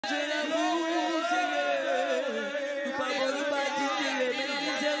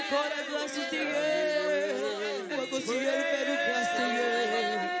Seigneur. On va continuer à faire nous grâce, Seigneur.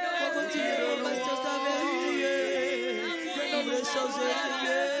 On va continuer à faire patience avec nous. On va changer,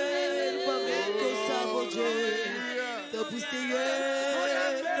 Seigneur. Pas mettre comme ça, mon Dieu. T'as pris, Seigneur.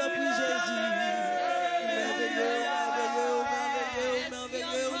 T'as pris Jésus. Merveilleux, merveilleux,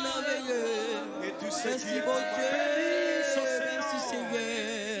 merveilleux, merveilleux. Merci, mon Dieu. Merci, Seigneur.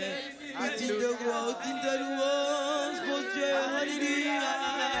 Digne de gloire, digne de louange, mon Dieu. Alléluia.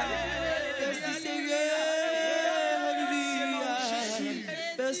 Merci, Seigneur. Alléluia.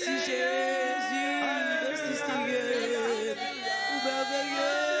 Merci, Jésus. Merci, Seigneur.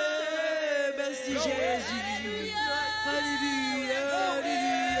 Merveilleux. Merci, Jésus. Alléluia.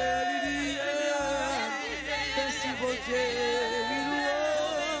 Alléluia. Alléluia. Merci, mon Dieu.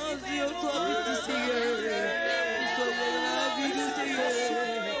 Louange à toi, petit Seigneur. Nous sommes dans la vie du Seigneur.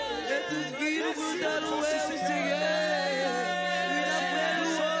 Et tout ce qui nous faut t'allouer, Seigneur. Une après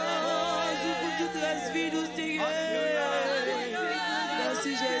louange pour toute la vie du Seigneur.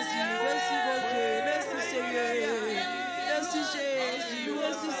 Merci, Jésus. Merci, mon Dieu. Merci, Seigneur. Merci, Jésus.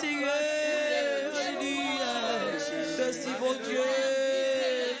 Merci, Seigneur. Alléluia. Merci, mon Dieu.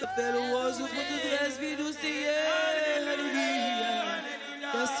 Fais louange pour toute la vie du Seigneur. Alléluia.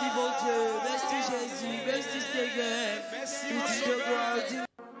 Merci, mon Dieu. Merci, Jésus. Merci, Seigneur. Merci, mon Dieu.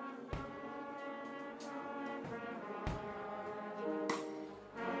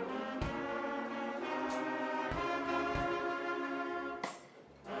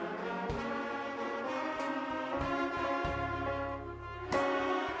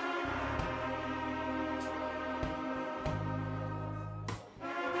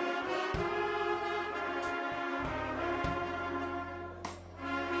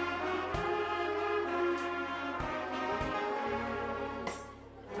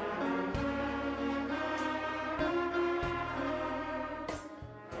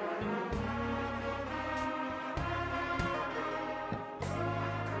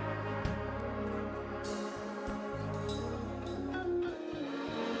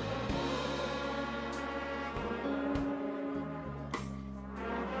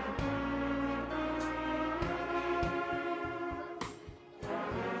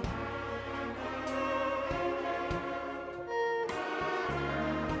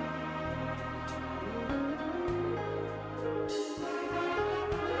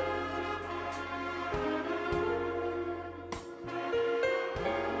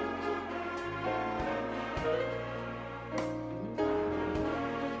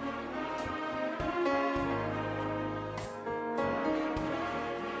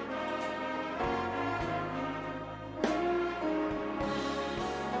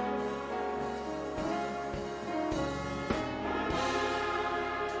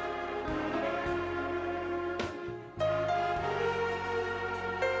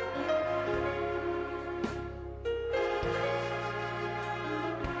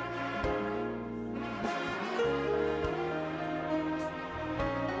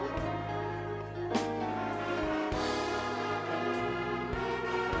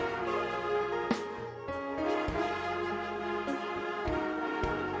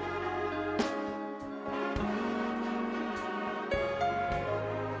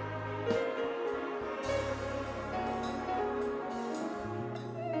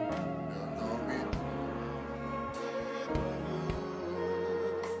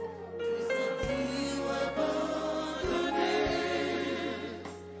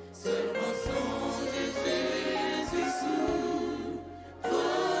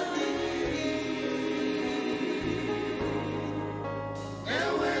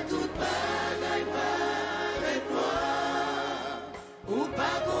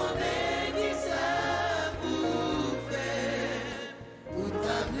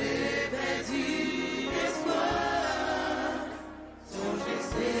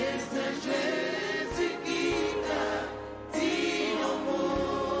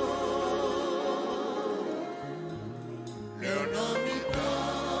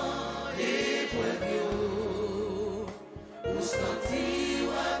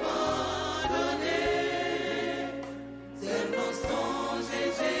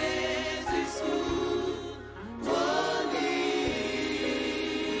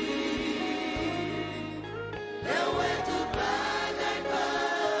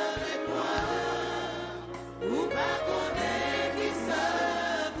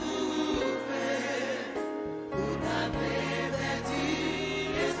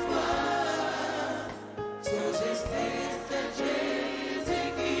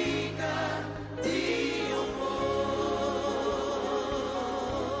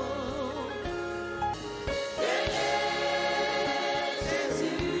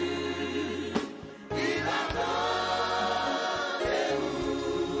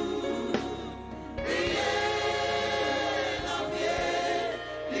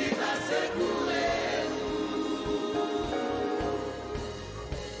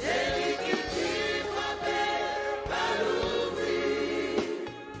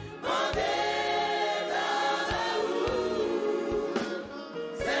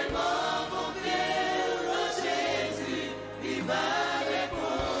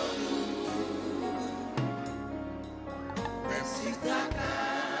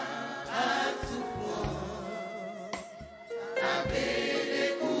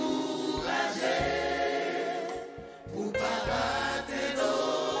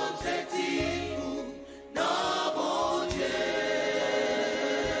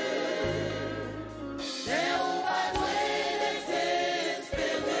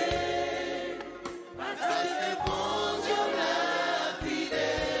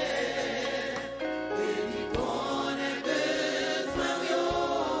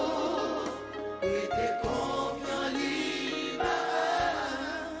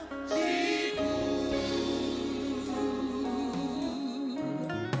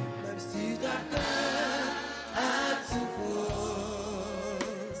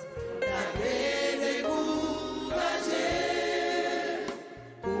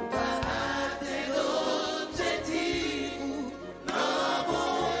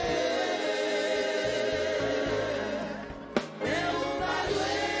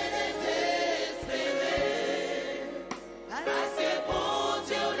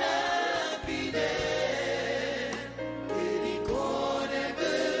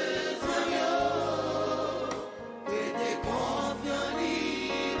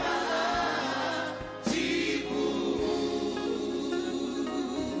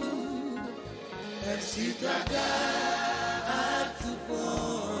 même si ta garde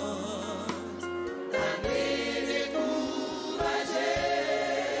souffrance, t'allais décourager,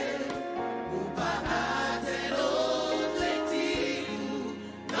 pour pas atteindre l'objectif,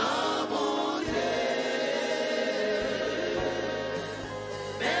 non mon Dieu.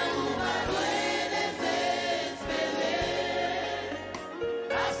 Mais on va loin désespérer,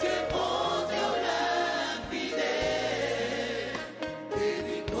 parce que mon Dieu l'a fidèle, et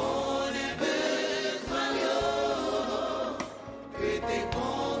lui connaît besoin que t'es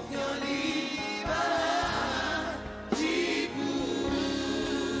confiant, libre, j'y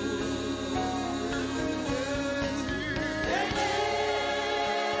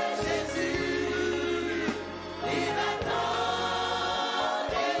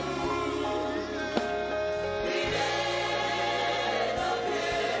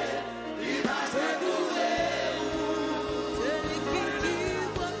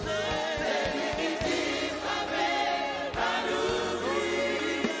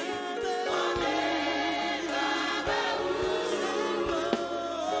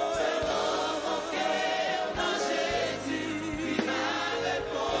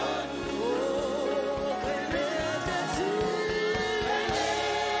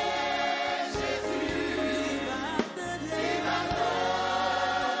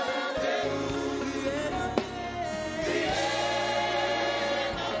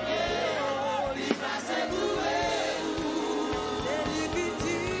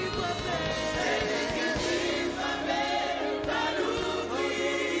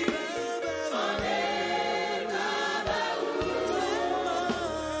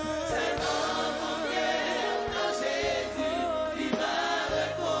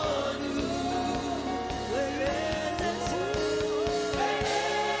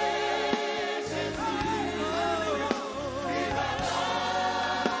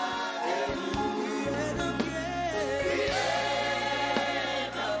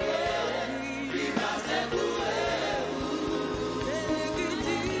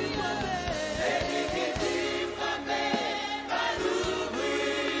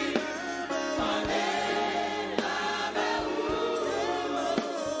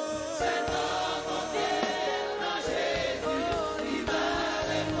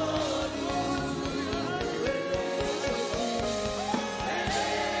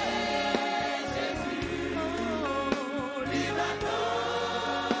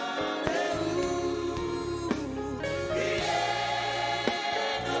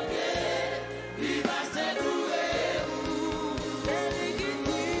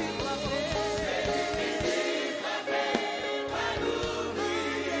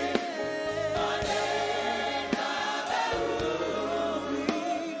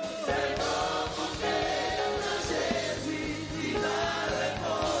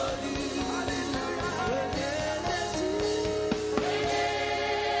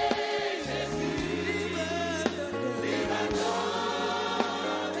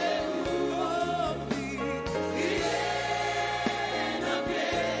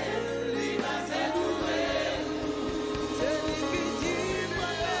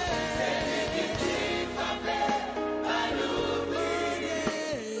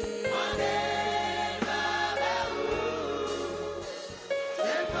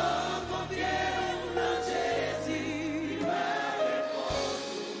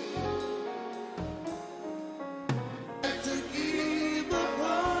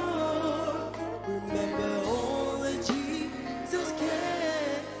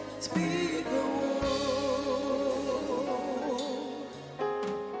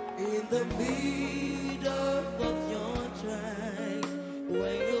the middle of your trial,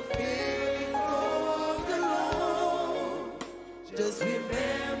 when you're feeling all alone, just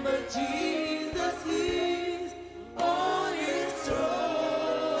remember Jesus is on his throne.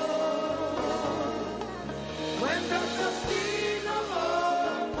 When doctors see no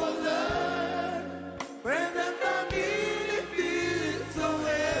hope for love, friends and family feel so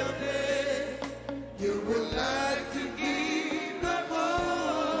helpless, you would like to give up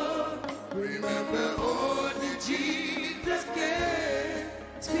hope. Remember only Jesus can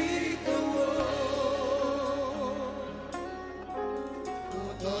speak the word.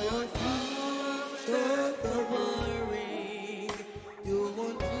 Put all your trust the worry, you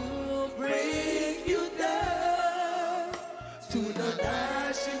want to break you down to the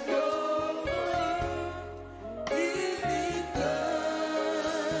dashing goal. Is it God?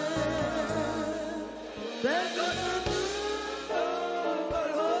 They're gonna move over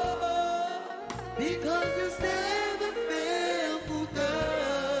hope, because you never fail for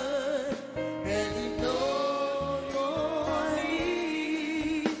God, and you know your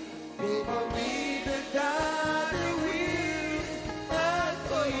need will be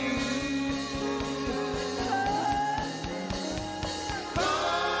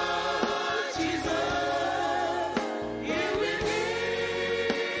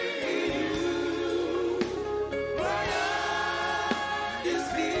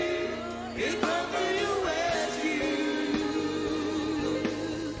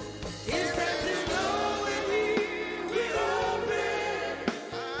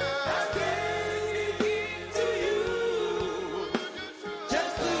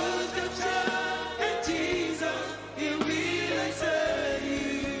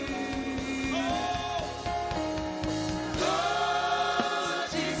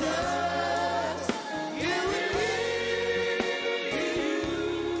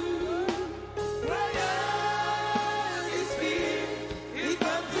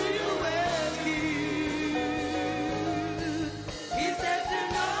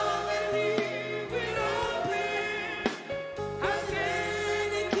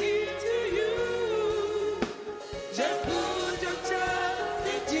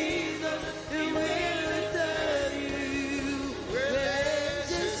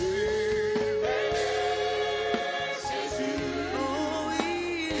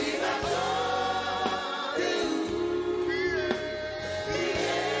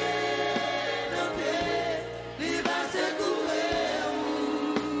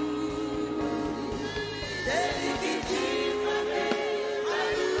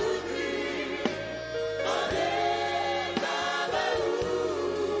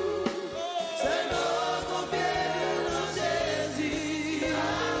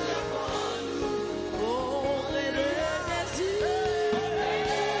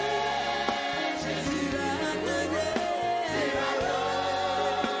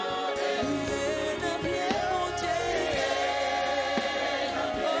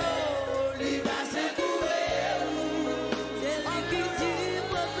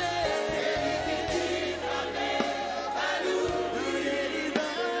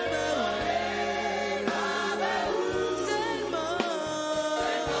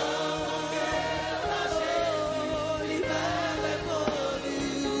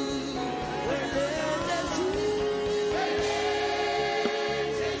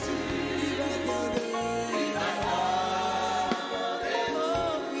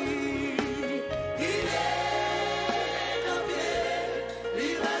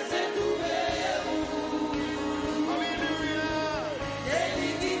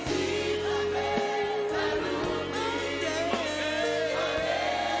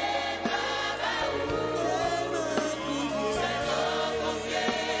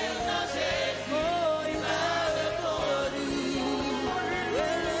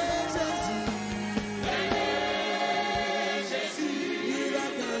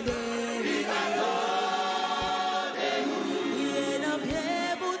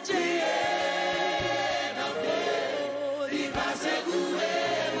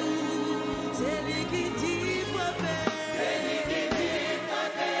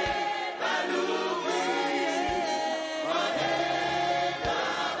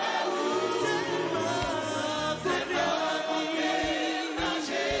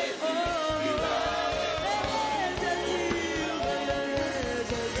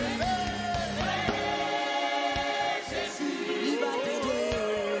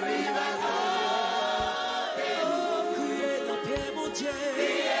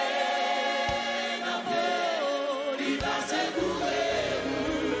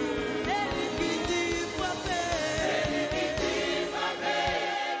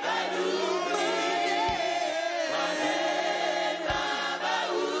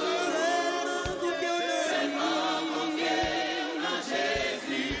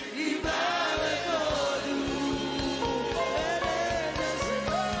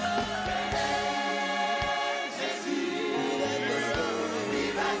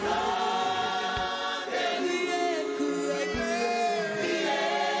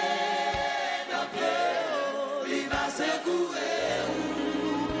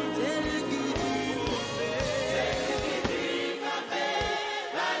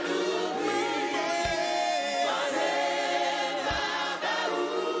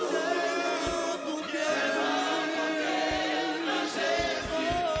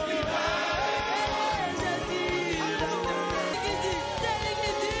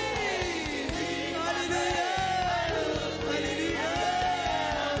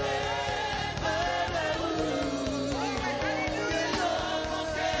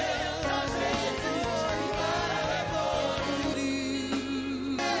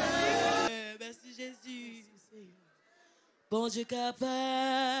Bon Dieu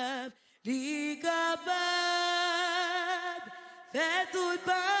capable, lui capable, fait tout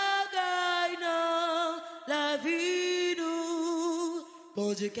bagaille dans la vie nous.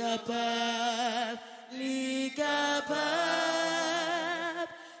 Bon Dieu capable, lui capable,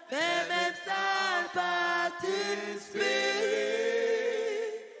 fait même ça pas t'inspirer.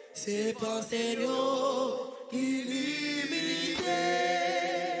 C'est penser nous qui limite,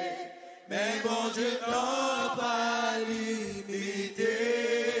 mais bon Dieu n'a pas limité.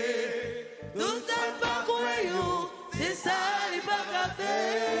 Nous sommes pas croyants, c'est ça il pas qu'à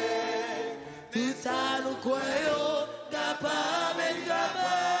faire. Tout ça nous croyons, capable et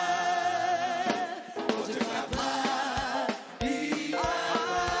capable. Bon Dieu capable, il capable.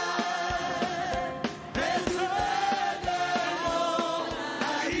 Mais tout bagaille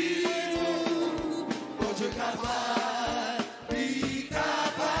à nous. Bon Dieu capable, il capable.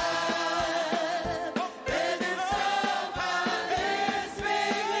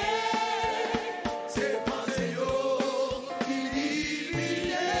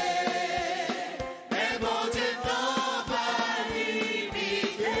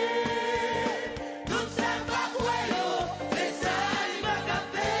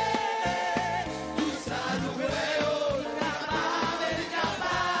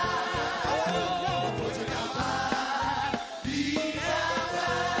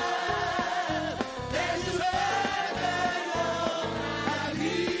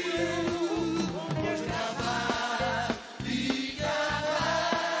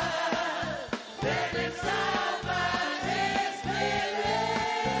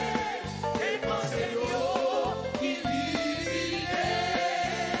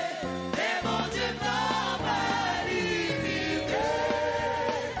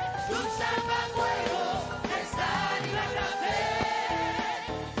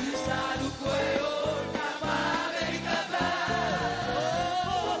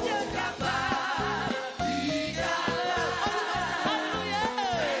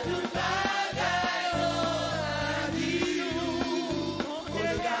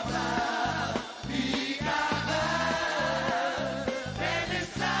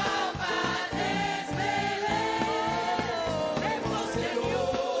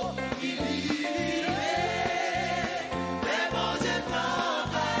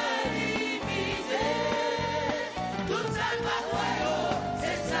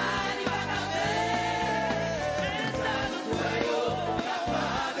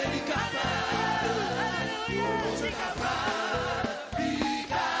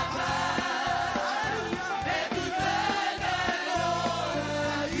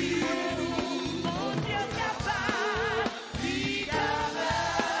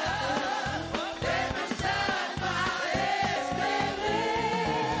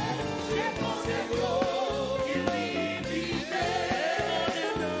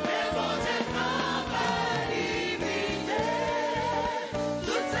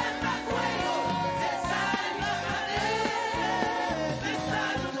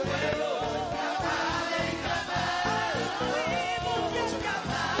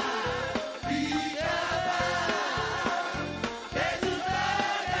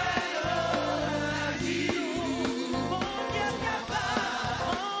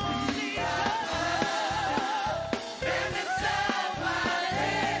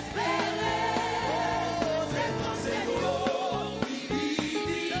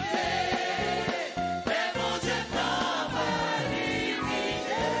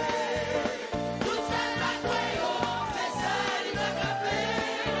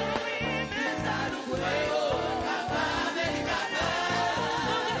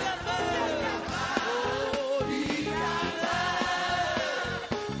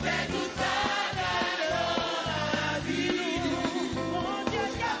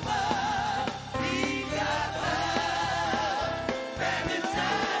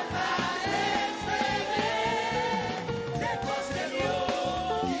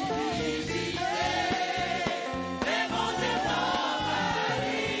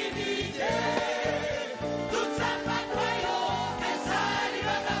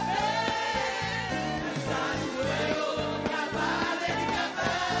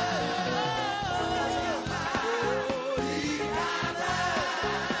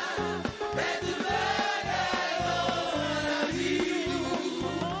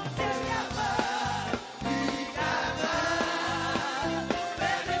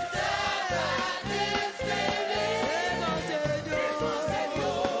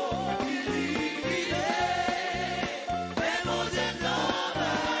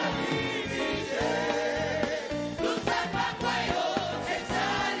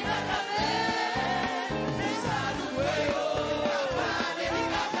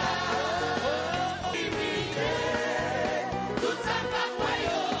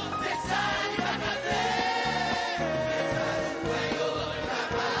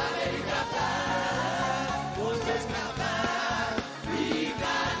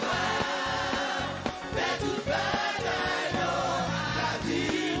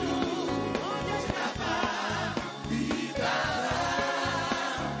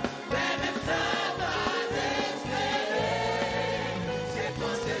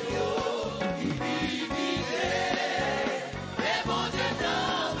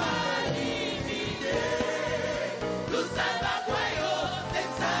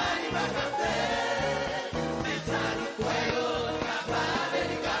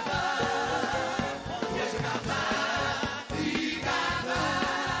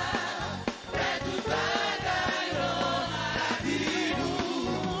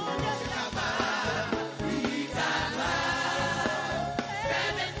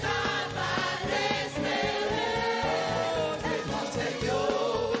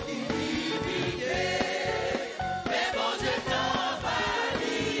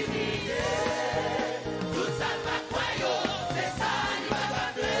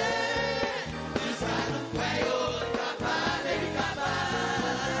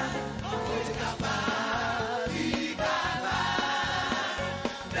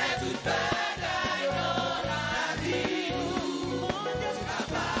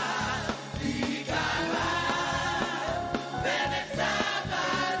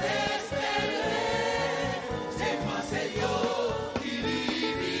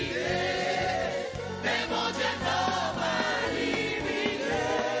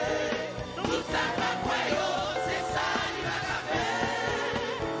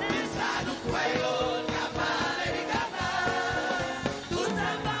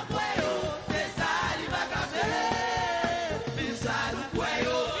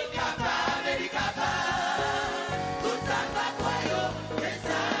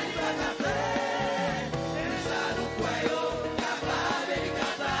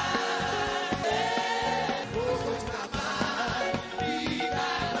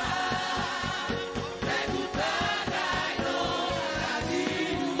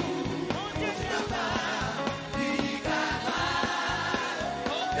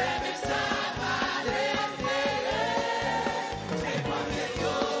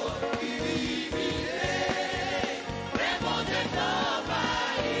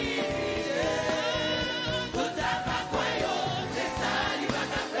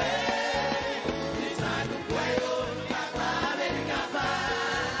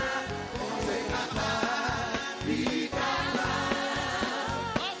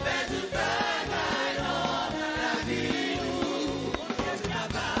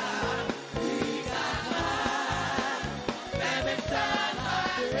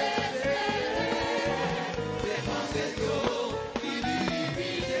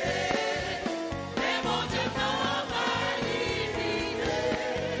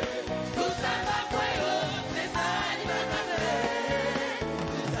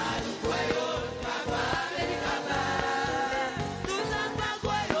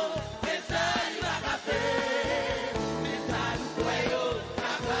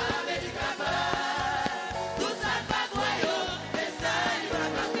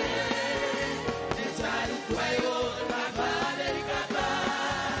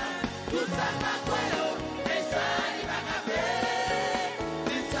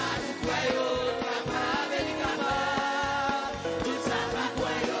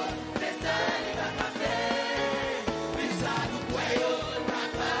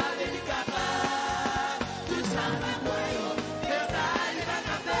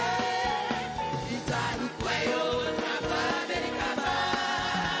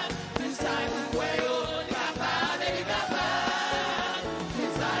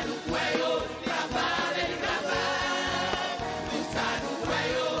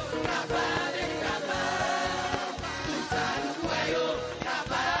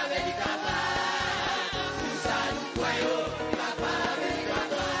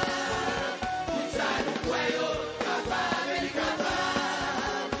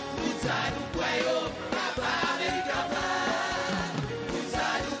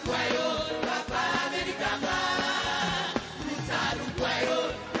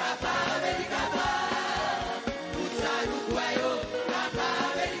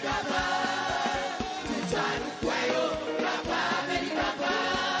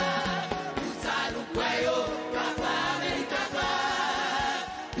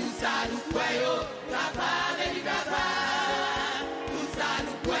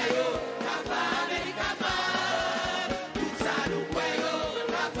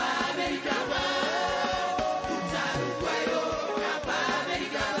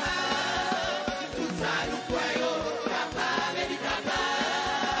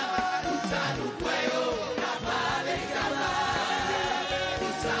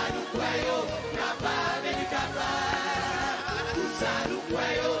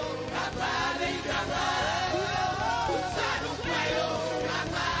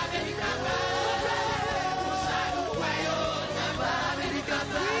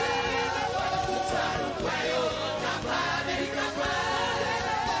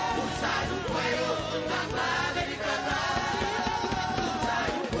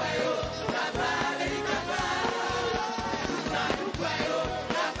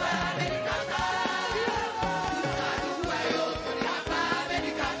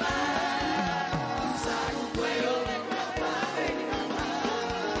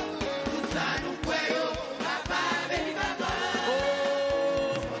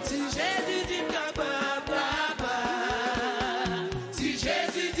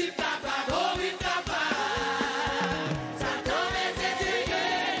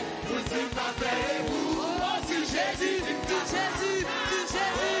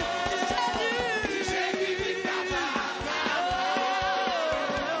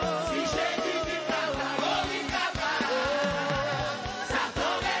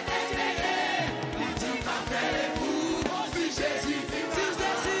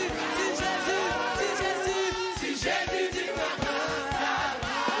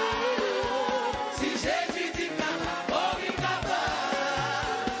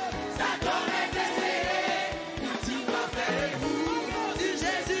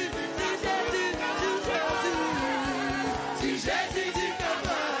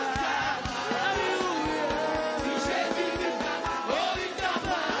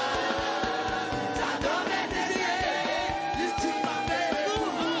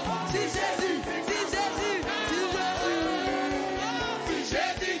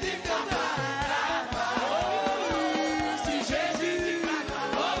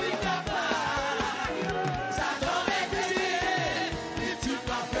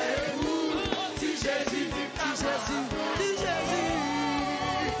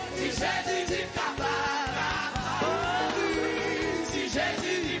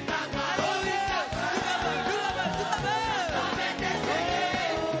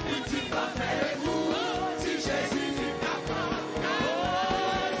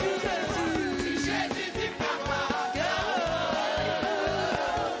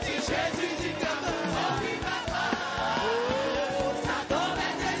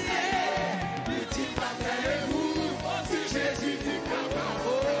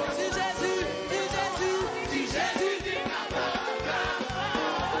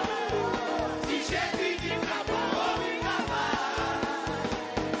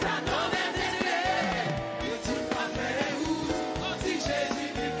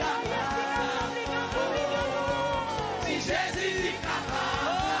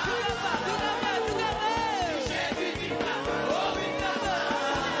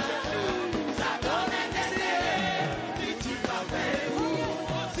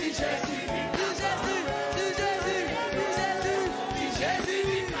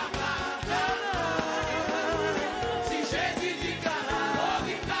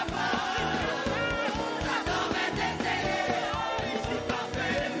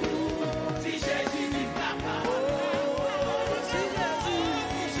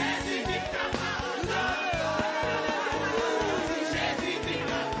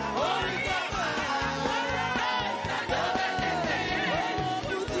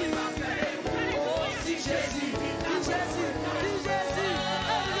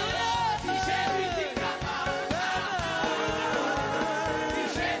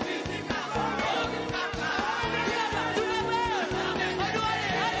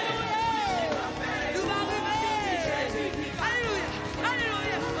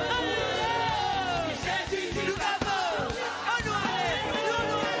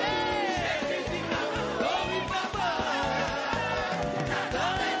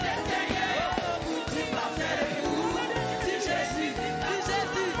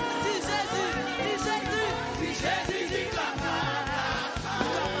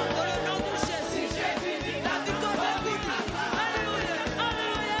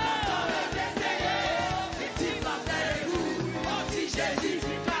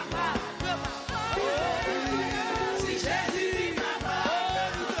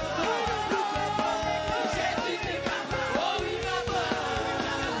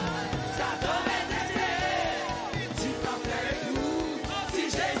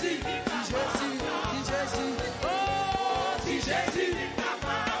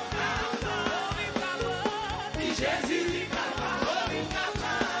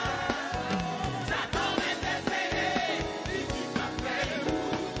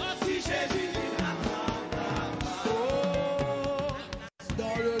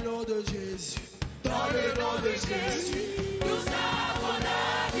 Dans le nom de Jésus. Dans le nom de Jésus. Nous avons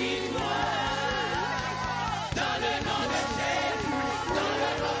la victoire. Dans le nom de Jésus. Dans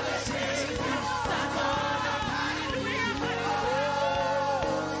le nom de Jésus. Satan n'a pas de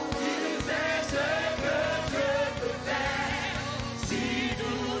il sait ce que je peux faire. Si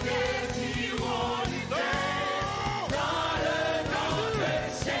nous désirons lui faire. Dans le nom de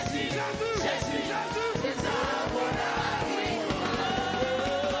Jésus. Jésus. Nous avons la victoire.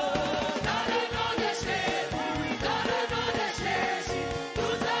 Dans le nom de Jésus. Dans le nom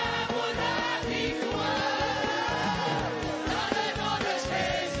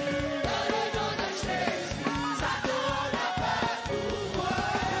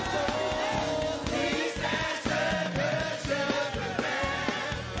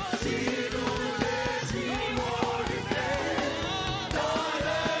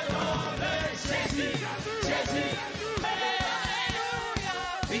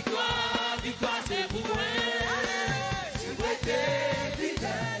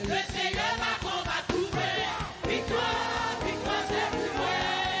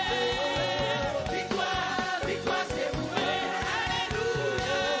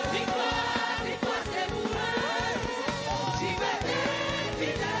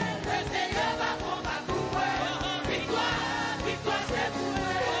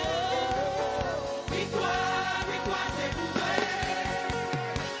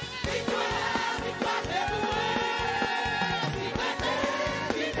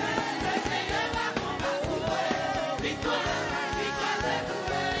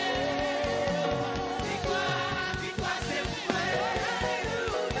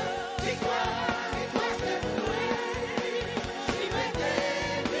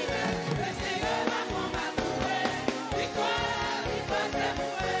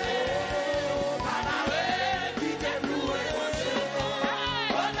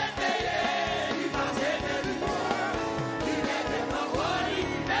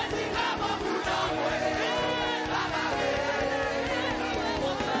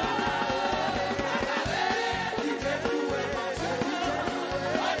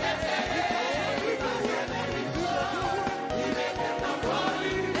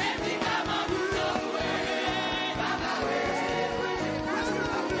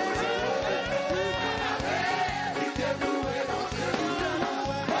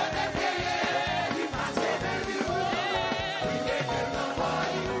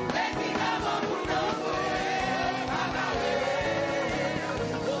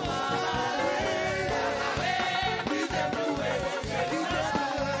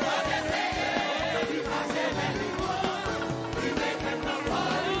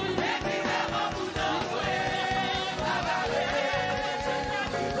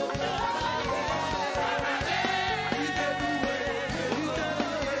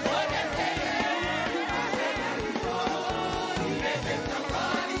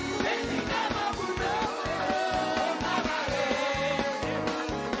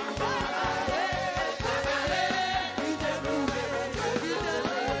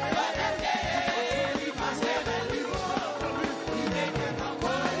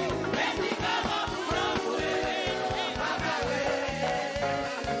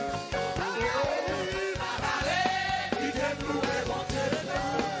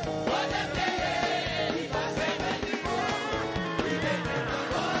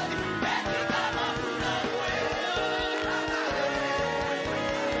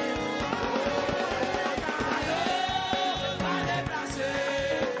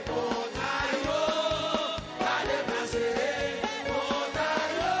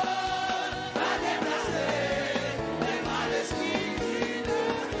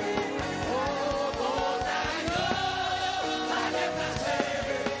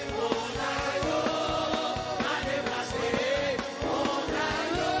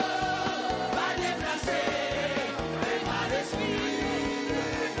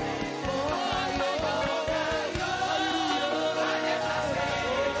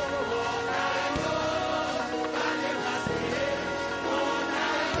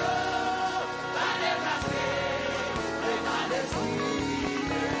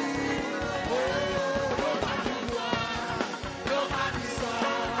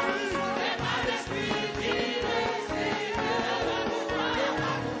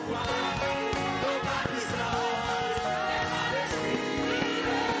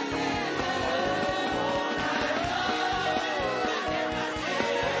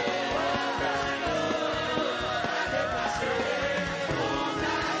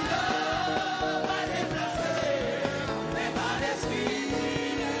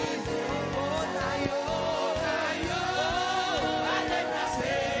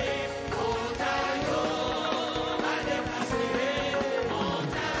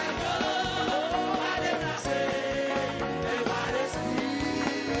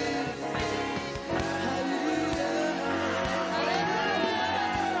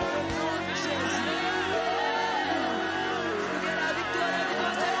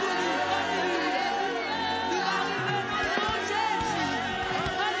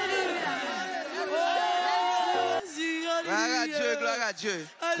Dieu.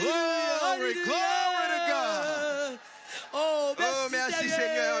 Glory, glory to God. Oh, merci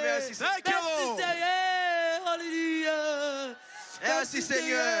Seigneur, merci Seigneur. Thank you, Lord. Hallelujah. Merci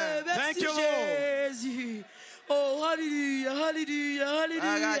Seigneur. Thank you, Lord. Oh, hallelujah, hallelujah,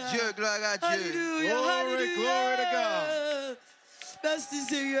 hallelujah. Gloire à Dieu. Hallelujah, Glory, hallelujah. glory to God. Merci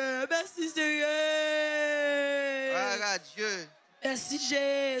Seigneur, merci Seigneur. Gloire à Dieu. Merci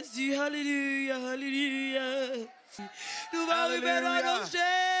Jésus, hallelujah, hallelujah. Nous allons arriver dans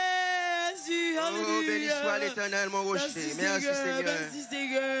Jésus, hallelujah. Oh, béni soit l'Éternel, mon rocher. Merci Seigneur. Merci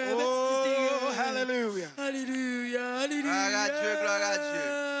Seigneur, Oh, merci Seigneur. hallelujah. Alléluia, alléluia. Gloire à Dieu, gloire à Dieu.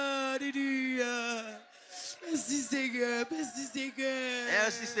 Alléluia. Merci Seigneur, merci Seigneur.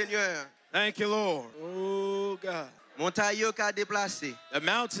 Merci Seigneur. Thank you, Lord. Oh, God. Montagne qui a déplacé. The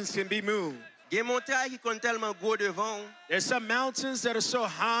mountains can be moved. Il y a des montagnes qui sont tellement gros devant. There's some mountains that are so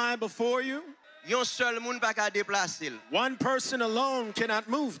high before you, Il y a un seul monde pas qu'à déplacer. one person alone cannot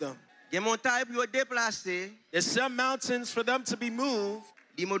move them. Il y a des montagnes pour déplacer. There's some mountains for them to be moved.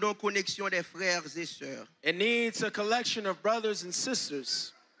 Il y a une connexion des frères et sœurs It needs a collection of brothers and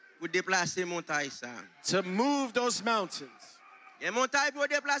sisters pour déplacer montagne ça. to move those mountains. Il y a des montagnes pour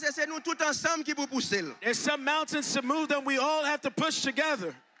déplacer, c'est nous tous ensemble qui pour pousser. There's some mountains to move them we all have to push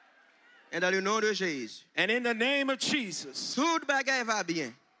together. Et dans le nom de Jésus, And in the name of Jesus, toute bagaille va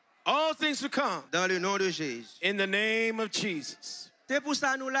bien. all things will come. Dans le nom de Jésus. In the name of Jesus. C'est pour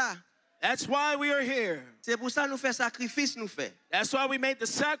ça nous là. That's why we are here. C'est pour ça nous fait sacrifice nous fait. That's why we made the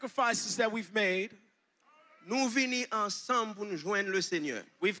sacrifices that we've made. Nous venons ensemble pour nous joindre le Seigneur.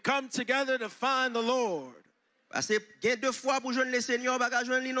 We've come together to find the Lord. Parce que il y a deux fois pour joindre le Seigneur, pas qu'à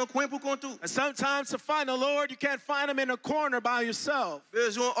joindre lui dans coin pour compte tout. And sometimes to find the Lord, you can't find him in a corner by yourself.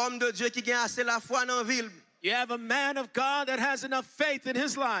 Besoin homme de Dieu qui gagne assez la foi dans la ville. You have a man of God that has enough faith in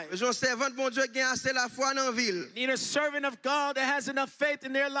his life. Besoin servante bon Dieu qui gagne assez la foi dans la ville. You need a servant of God that has enough faith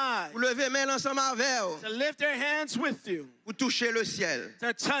in their lives. Pour lever main ensemble avec eux, To lift their hands with you. pour toucher le ciel.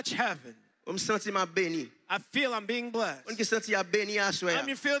 To touch heaven. On me sentit m'a béni. I feel I'm being blessed. On qui sentit a béni à How soir.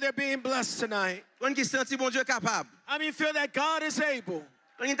 many feel they're being blessed tonight? On qui sentit bon Dieu capable. How many feel that God is able?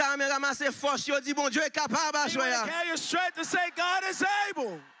 On qui t'a ramassé force, yo dit bon Dieu est capable à You want to soir. carry your strength to say God is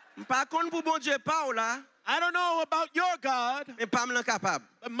able. Par contre pour bon Dieu pas là, I don't know about your God, mais pas me capable.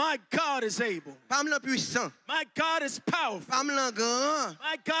 but my God is able. Pas me puissant. My God is powerful. Pas me grand.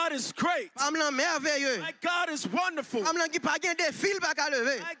 My God is great. Pas me merveilleux. My God is wonderful. Pas me qui pas gain des fils pas qu'à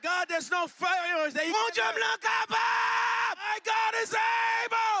lever. My God, there's no failures that he Bon Dieu me capable. My God is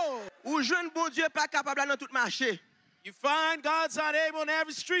able. Ou jeune bon Dieu pas capable dans tout marché. You find God's not able in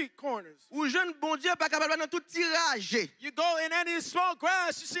every street corners. Ou jeune bon Dieu pas capable dans tout tirage. You go in any small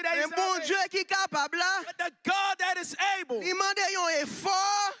grass, you see that Mais he's bon not Dieu able. qui est capable là, But the God that is able, il demande un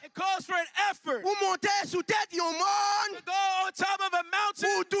effort it calls for an effort pour monter sous tête yon monde, to go on top of a mountain,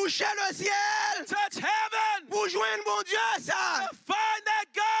 pour toucher le ciel, touch heaven, pour joindre bon Dieu ça. to find that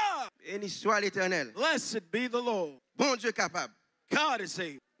God. Béni soit l'Éternel. Blessed be the Lord. Bon Dieu capable. God is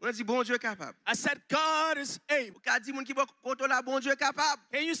able. On dit bon Dieu capable. I said God is able. Qu'a dit moun qui va contrôler bon Dieu capable.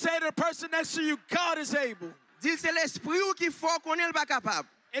 Can you say to the person next to you, God is able? Dit c'est l'esprit ou qui faut qu'on est pas capable.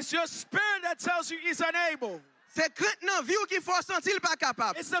 It's your spirit that tells you he's unable. C'est crainte dans vie ou qui faut sentir pas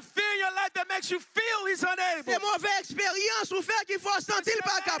capable. It's the fear in your life that makes you feel he's unable. C'est mauvaise expérience ou faire qui faut sentir It's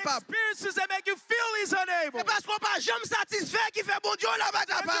pas the bad capable. experiences that make you feel he's unable. C'est parce qu'on pas jamais satisfait qui fait bon Dieu là pas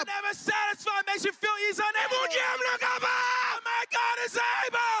Because you're capable. never satisfied makes you feel he's Bon unable. Dieu me capable. My God is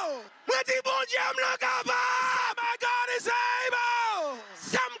able. Moi dis bon Dieu me capable. My God is able.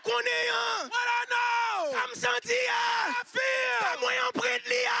 Ça me connaît. What I know. Ça me sentit. I Pas feel. moyen près de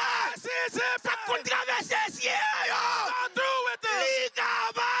lui. This is it. Ça compte traverser ciel. I'm through with Lui this.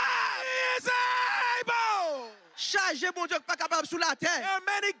 capable. He is able. Chargé bon Dieu pas capable sous la There terre. are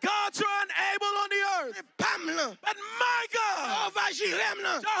many gods who are unable on the earth. Pam là. But my God, Oh va Jirem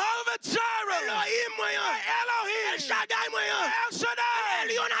là. Jehovah Jireh, Elohim moyen. Elohim, El Shaddai moyen. El Shaddai,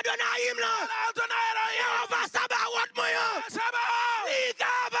 Elion Adonaïm là. Adonai Elohim, On va Sabaoth moyen. Sabaoth, Lui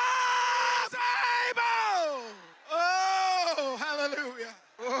capable. is able. Oh, hallelujah.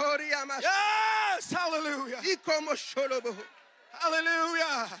 Oh Riamash. Yes, hallelujah. Ikomo sholobo.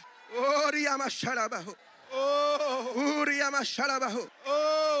 Hallelujah. Oh Riamashalabaho. Oh, Riamashalabaho.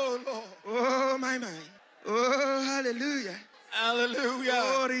 oh, Lord. Oh my. Oh hallelujah. Hallelujah.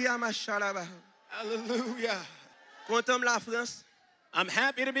 Oh Riamashalabaho. Hallelujah. Content la France. I'm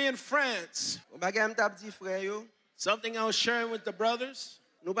happy to be in France. On bagay m'tap di frère yo. Something I was sharing with the brothers.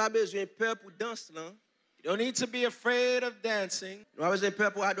 Nous pas besoin peur pour danse là. You don't need to be afraid of dancing. Nous pas besoin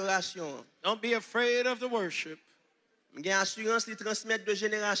peur pour adoration. Don't be afraid of the worship. M'gen assurance li transmettre de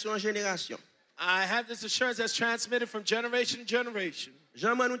génération en génération. I have this assurance that's transmitted from generation to generation.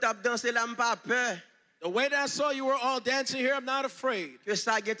 Jean-moi nous tap danser là, m'pas peur. The way that I saw you were all dancing here, I'm not afraid. Que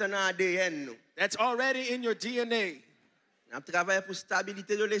ça est dans ADN nous. That's already in your DNA. On travaille pour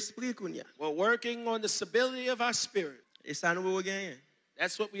stabilité de l'esprit kounya. We're working on the stability of our spirit. Et ça nous veut gagner.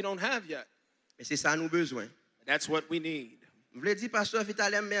 That's what we don't have yet. Mais c'est ça nous besoin. That's what we need. Je voulais dire pasteur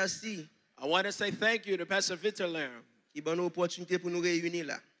Vitalem merci. I want to say thank you to Pastor Victor Lerm. Qui donne l'opportunité pour nous réunir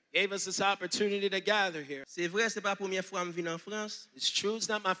là. Gave us this opportunity to gather here. C'est vrai, c'est pas la première fois que je viens en France. It's true, it's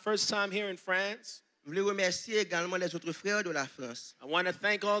not my first time here in France. Je voulais remercier également les autres frères de la France. I want to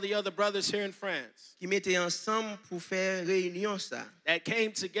thank all the other brothers here in France Qui mettaient ensemble pour faire réunion ça. that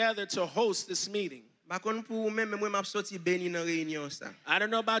came together to host this meeting. Par contre pour vous-même, moi m'a sorti béni dans réunion ça. I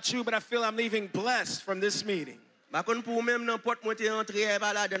don't know about you, but I feel I'm leaving blessed from this meeting. Par contre pour vous-même, n'importe où tu es entré,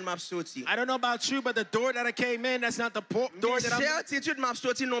 pas là dedans m'a sorti. I don't know about you, but the door that I came in, that's not the door that I'm... Certitude m'a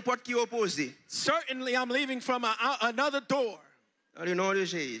sorti n'importe qui opposé. Certainly, I'm leaving from another door. Dans le nom de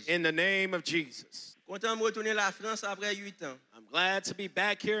Jésus. In the name of Jesus. Content de retourner la France après 8 ans. I'm glad to be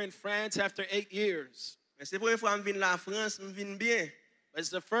back here in France after 8 years. Mais c'est la première fois que je viens la France, je viens bien. It's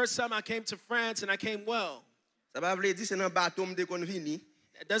the first time I came to France and I came well. Ça va veut dire c'est dans bateau me qu'on vini.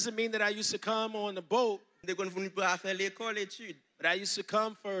 That doesn't mean that I used to come on the boat, Dès qu'on venu pour faire l'école études. but I used to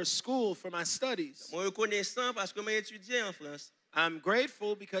come for school for my studies. Moi reconnaissant parce que j'ai étudié en France. I'm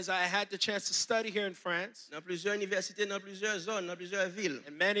grateful because I had the chance to study here in France, Dans plusieurs universités, dans plusieurs zones, dans plusieurs villes.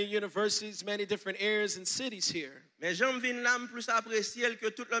 in many universities, many different areas and cities here. Mais j'aime venir là, plus apprécier que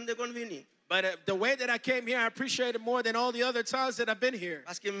tout l'homme de qu'on vini. But the way that I came here, I appreciate it more than all the other times that I've been here.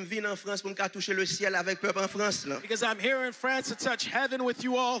 Parce que je viens en France pour me toucher le ciel avec peuple en France là. Because I'm here in France to touch heaven with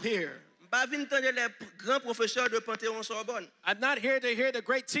you all here. Pas venir entendre les grands professeurs de Panthéon Sorbonne. I'm not here to hear the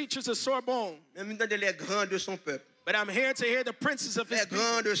great teachers of Sorbonne, Mais venir entendre les grands de son peuple. but I'm here to hear the princes of his Les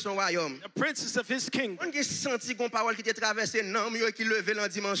grands people, de son royaume. the princes of his kingdom. On a senti qu'on parole qui était traversée non mieux qui levait en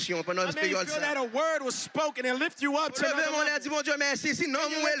dimension pendant I cette may période feel that ça. a word was spoken and lift you up to Levez another mon level. dit mon Dieu merci sinon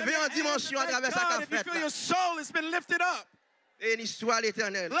nous élever en dimension à travers sa God, if you fête feel là. your soul has been lifted up, Et une histoire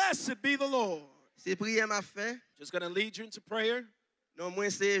l'éternel. blessed be the Lord. C'est prière m'a fait. Just going to lead you into prayer. Non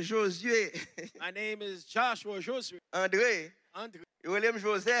moi c'est Josué. My name is Joshua Joseph. André. Andre. Yo l'aime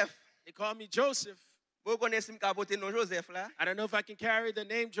Joseph. They call me Joseph. Vous connaissez me capoter non Joseph là I don't know if I can carry the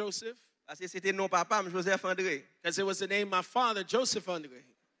name Joseph parce que c'était non papa Joseph André. because it was the name of my father, Joseph Andre.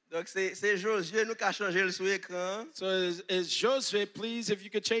 Donc c'est Josué nous qu'a changé le sur écran. So is Joseph, please, if you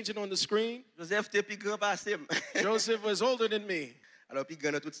could change it on the screen. Joseph était plus grand passé. Joseph was older than me. Alors plus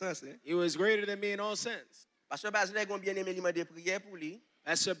grand dans tout sens hein. He was greater than me in all sense. Pasteur Basile a bien aimé lui demander prière pour lui.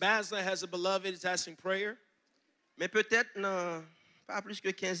 Pastor Basler has a beloved, he's asking prayer. Mais peut-être non pas plus que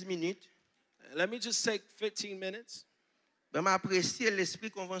 15 minutes. Let me just take 15 minutes. Ben m'apprécier l'esprit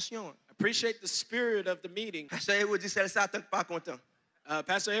convention. Appreciate the spirit of the meeting. Pasteur Héro dit c'est Satan pas content.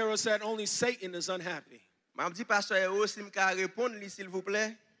 Pastor Hero said only Satan is unhappy. M'a dit Pasteur Héro si me ka répondre lui s'il vous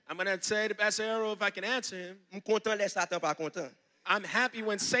plaît. I'm going to say to Pastor Hero, if I can answer him, Me content les Satan pas content. I'm happy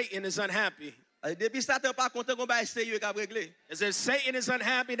when Satan is unhappy. Depuis Satan pas content qu'on va essayer qu'a régler. As if Satan is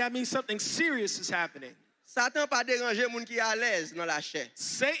unhappy, that means something serious is happening. Satan pas déranger moun qui à l'aise dans la chair.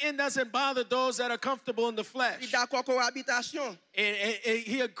 Satan doesn't bother those that are comfortable in the Il flesh. d'accord cohabitation. And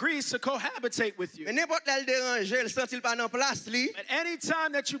he agrees to cohabitate with you. Mais n'importe quel déranger, il sent il pas en place li. But any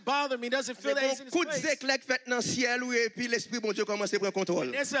time that you bother me, doesn't feel that he's in his Coup de place. zéclec fait dans ciel ou et puis l'esprit bon Dieu commence à prendre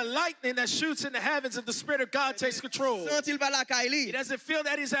contrôle. There's a lightning that shoots in the heavens and the Spirit of God takes control. Sent il pas la caille He li. doesn't feel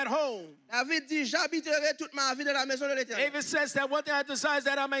that he's at home. David dit j'habiterai toute ma vie dans la maison de l'Éternel. David says that one thing I desire is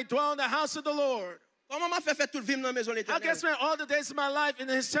that I may dwell in the house of the Lord. Comment m'a fait toute vie dans la maison de I l'Éternel? can spend all the days of my life in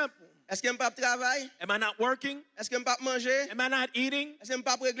his temple. Est-ce que m'pas travail? Am I not working? Est-ce que m'pas manger? Am I not eating? Est-ce que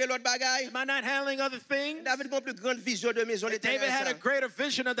m'pas régler l'autre bagaille? Am I not handling other things? David a une plus grande vision de maison de David had a l'Éternel. greater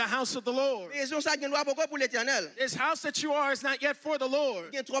vision of the house of the Lord. Maison ça gagne pourquoi pour l'Éternel? This house that you are is not yet for the Lord.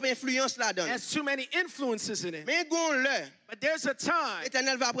 Il y a trop d'influence It là-dedans. has too many influences in it. Mais gon le, But there's a time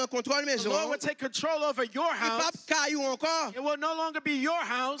l'Éternel va prendre contrôle the maison. Lord will take control over your Il pas house. caillou encore. It will no longer be your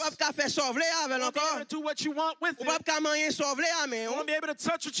house. Pas ka faire sauver avec You won't be able encore. to do what you want with Ou it. pas ka manger sauver à main. You won't be able to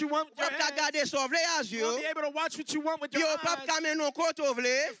touch what you want with Pas your ka hands. garder sauver à You yeux. won't be able to watch what you want with your Yo pas eyes. ka men non côte ovle.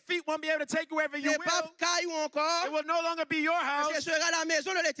 Your feet won't be able to take you wherever you Il pas will. caillou It encore. will no longer be your house. Ce sera la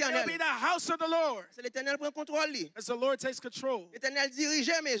maison de It will l'Éternel. be the house of the Lord. C'est l'Éternel prend contrôle li. As the Lord takes control. L'Éternel dirige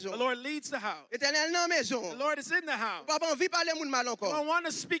The maison. Lord leads the house. L'Éternel nan The maison. Lord is in the house. Pas envie parler moun mal We encore. don't want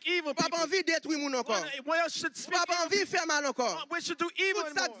to speak evil Pas people. envie détruire moun encore. We else should speak Pas evil. envie faire mal encore. We should do evil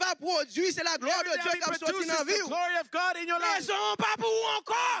Tout ça anymore. va produire c'est la gloire de Everything Dieu that qui he a sorti produces dans la the vie. glory of God in your life. Maison pas pour vous The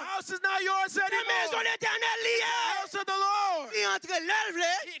encore. house is not yours La maison anymore. de l'Éternel The liée. house of the Lord. Il entre là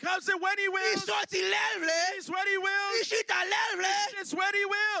l'elve, He comes in when he il wills. sorti l'elve, He's when he il wills. chita l'elve. It's when he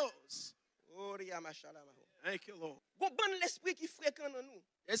wills. Oh, Riamachala. Thank you, Lord. Bon l'esprit qui fréquent dans nous.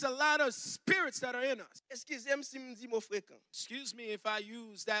 There's a lot of spirits that are in us. Excusez-moi si me dis mot fréquent. Excuse me if I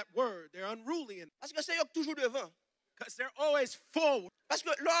use that word. They're unruly Parce que c'est eux toujours devant. because they're always forward. Parce que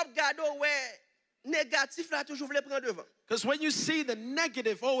l'homme garde ouais négatif là toujours voulait prendre devant. Because when you see the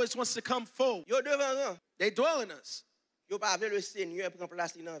negative always wants to come forward, Yo devant rang. they dwell in us. Yo pas avec le Seigneur prend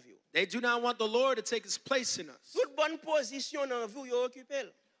place dans vie. They do not want the Lord to take his place in us. Toute bonne position dans vie yo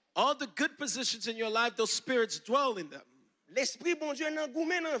occuper. All the good positions in your life, those spirits dwell in them. L'esprit bon Dieu nan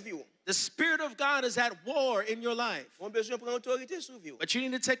goumé dans vie. The Spirit of God is at war in your life. On besoin prendre autorité sur vie. But you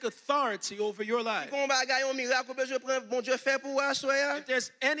need to take authority over your life. Kon bagay un miracle besoin prendre bon Dieu faire pour assoya. If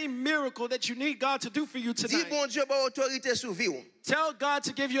there's any miracle that you need God to do for you Dis tonight, bon Dieu ba autorité sur vie. tell God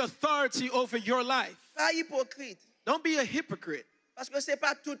to give you authority over your life. Pas hypocrite. Don't be a hypocrite. Parce que c'est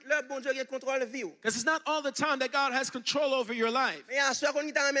pas toute l'heure bon Dieu qui contrôle vie. Because it's not all the time that God has control over your life. Mais à soir qu'on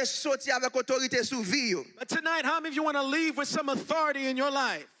est en train de sortir avec autorité sur vie. But tonight, how many of you want to leave with some authority in your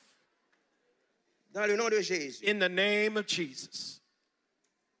life? Dans le nom de Jésus. In the name of Jesus.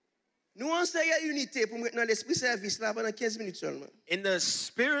 Nous enseignons unité pour maintenant l'esprit service là pendant 15 minutes seulement. In the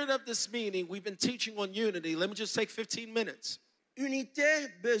spirit of this meeting, we've been teaching on unity. Let me just take 15 minutes. Unité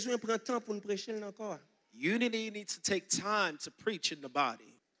besoin prendre temps pour nous prêcher encore. Unity needs to take time to preach in the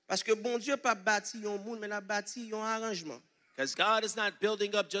body. Parce que bon Dieu pas bâti un monde mais l'a bâti un arrangement. Because God is not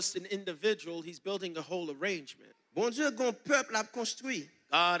building up just an individual, he's building a whole arrangement. Bon Dieu gon peuple a construit.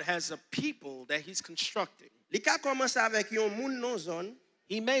 God has a people that he's constructing. Li ka commence avec un monde non zone.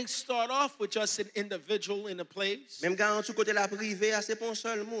 He may start off with just an individual in a place, Même garantie côté la privé, c'est pas un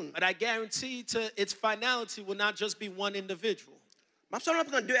seul monde. but I guarantee to its finality will not just be one individual. Je vais seulement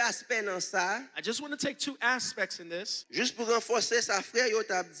prendre deux aspects dans ça, I just want to take two aspects in this, juste pour renforcer ça frère yo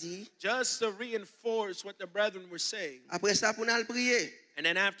t'a dit. just to reinforce what the brethren were saying. Après ça pour nous prier. And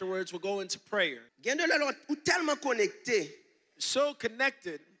then afterwards, we'll go into prayer. Gen de l'autre ou tellement connecté, So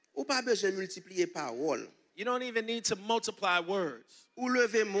connected, ou pas besoin de multiplier paroles. you don't even need to multiply words. Ou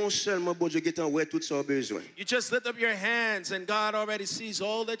lever mon seulement bon Dieu qui t'en ouais tout son besoin. You just lift up your hands and God already sees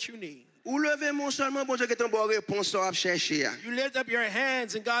all that you need. Ou lever mon seulement bon Dieu qui t'en bonne réponse à chercher. You lift up your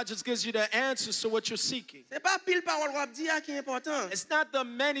hands and God just gives you the answers to what you're seeking. C'est pas pile parole qu'on dit qui est important, It's not the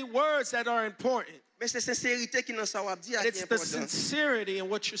many words that are important, mais c'est sincérité qui dans ça on dit qui but est it's the important. sincerity in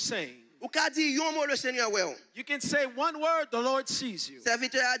what you're saying. Ou ka dit yon mot le Seigneur ouais. You can say one word, the Lord sees you.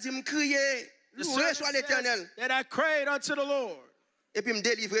 Serviteur a dit me crier, The loué servant soit says l'Éternel that I prayed unto the Lord, et puis me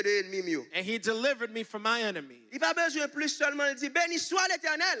délivrer de ennemis mieux. and he delivered me from my enemies. Il pas besoin plus seulement il dit béni soit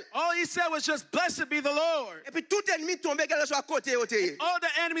l'Éternel. All he said was just, blessed be the Lord. Et puis tout ennemi tombé qu'elle soit à côté au terre. All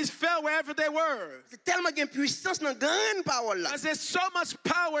the enemies fell wherever they were. C'est tellement de puissance dans grande parole là. Because there's so much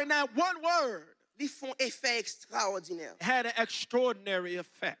power in that one word. Ils font effet extraordinaire. It had an extraordinary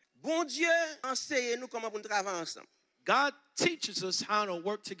effect. Bon Dieu enseigne nous comment pour travailler ensemble. God teaches us how to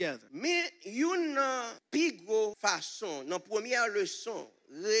work together. Mais une plus grosse façon, dans première leçon,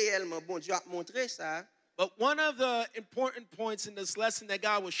 réellement bon Dieu a montré ça. But one of the important points in this lesson that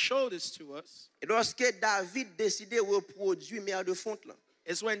God will show this to us Et lorsque David décidait de reproduire mer de fonte là,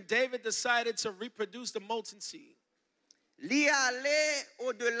 is when David decided to reproduce the molten seed. il allait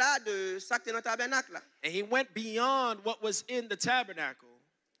au-delà de ça qui est dans le tabernacle là. And he went beyond what was in the tabernacle.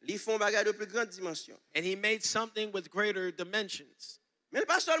 Ils font bagage de plus grande dimension. And he made something with greater dimensions. Mais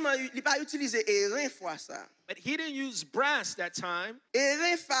pas seulement il pas utiliser airain fois ça. But he didn't use brass that time.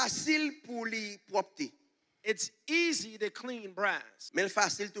 Airain facile pour lui propter. It's easy to clean brass, Mais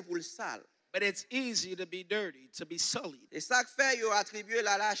facile tout pour le sale. but it's easy to be dirty, to be sullied. Et ça fait yo attribué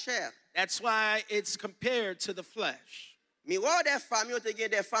la chair. That's why it's compared to the flesh. Miroir des femmes, yo te gen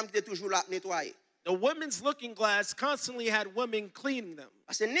des femmes qui étaient toujours là nettoyer. The women's looking glass constantly had women cleaning them.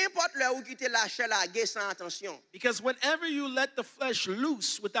 Parce que n'importe là où quitter la chair la gué sans attention, Because whenever you let the flesh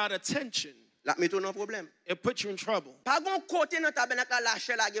loose without attention, la metto dans problème. it puts you in trouble. Pas gon côté dans tabernacle la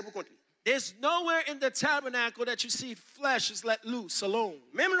chair la gué pour contre. There's nowhere in the tabernacle that you see flesh is let loose alone.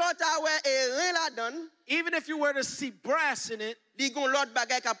 Même l'autre ouais airain la donne, Even if you were to see brass in it, li gon l'autre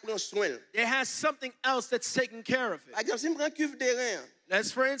bagay qui prend soin. it has something else that's taking care of Par it. exemple, si me prend cuve d'airain, Let's,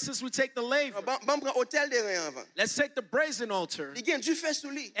 for instance, we take the laver. bon prend hôtel d'airain avant. Let's take the brazen altar. Li gen du feu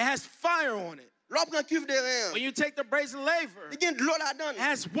sous li. It has fire on it. L'autre prend cuve d'airain. When you take the brazen laver, Li gen de l'eau la donne. it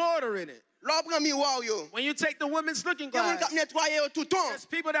has water in it. L'autre prend miroir yo. When you take the women's looking Gen moun glass, k'ap nettoyer yo tout temps. there's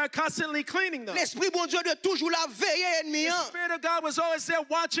people that are constantly cleaning them. L'esprit bon Dieu de toujours la veiller ennemi. The Spirit of God was always there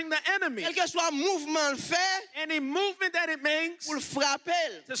watching the enemy. Quel que soit mouvement le fait Any movement that it makes pour le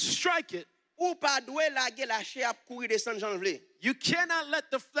frapper. to strike it, Ou pas doué la gué la chair à courir descendre Jean vle. You cannot let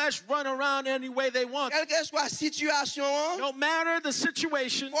the flesh run around any way they want. Quelle que soit la situation, No matter the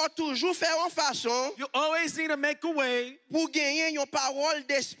situation, faut toujours faire en façon you always need to make a way pour gagner une parole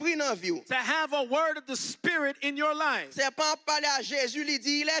d'esprit dans la vie. to have a word of the Spirit in your life. C'est pas parler à Jésus, il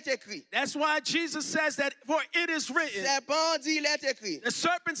dit, il est écrit. That's why Jesus says that, for it is written. C'est pas dit, il est écrit. The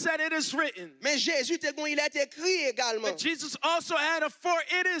serpent said it is written. Mais Jésus te dit, il est écrit également. But Jesus also had a for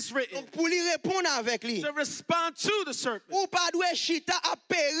it is written Donc pour lui répondre avec lui. to respond to the serpent. Ou pas doué chita à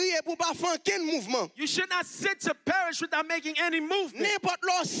périr et pour pas faire aucun mouvement. You should not sit to perish without making any movement. N'importe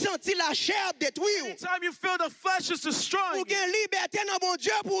l'on senti la chair détruire. Anytime you feel the flesh is destroying Ou you, gain liberté dans bon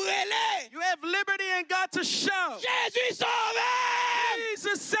Dieu pour aller. you have liberty in God to shout, Jésus sauve!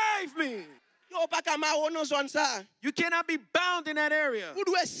 Jesus, save me. Yo pas qu'à maro dans zone ça. You cannot be bound in that area. Ou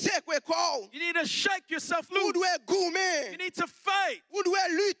doit secouer corps. You need to shake yourself Ou loose. doit goumer. You need to fight. Ou doit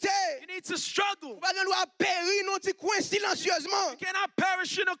lutter. You need to struggle. Ou pas qu'on doit périr dans petit coin silencieusement. You cannot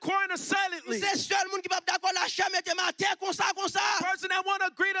perish in a corner silently. C'est seul monde qui va d'accord la chair mettre ma terre comme ça comme ça. The person that want to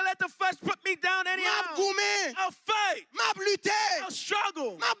agree to let the flesh put me down M'a anyhow, goumer. I'll fight. M'a lutter. I'll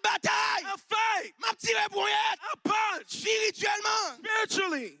struggle. M'a bataille. I'll fight. M'a tirer brouillette. I'll punch. Spirituellement.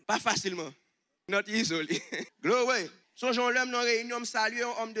 Spiritually. Pas facilement. Not easily. Glory. Songeons l'homme dans réunion, me saluer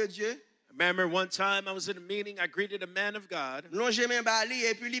un homme de Dieu. I remember one time I was in a meeting, I greeted a man of God. Longer mes bali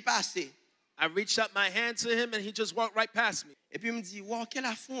et puis lui passer. I reached up my hand to him and he just walked right past me. Et puis il me dit, wow, quel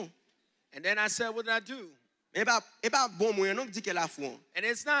affront. And then I said, what did I do? Et pas bon moyen non dit quel affront. And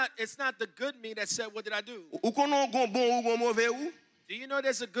it's not the good me that said, what did I do? Ou konon gon bon ou gon mauvais ou? Do you know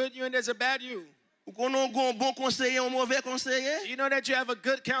there's a good you and there's a bad you? Ou konon gon bon conseiller ou mauvais conseiller? Do you know that you have a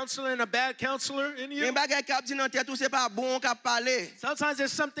good counselor and a bad counselor in you? Men bagay k'ap di nan tête ou c'est pas bon k'ap parler. Sometimes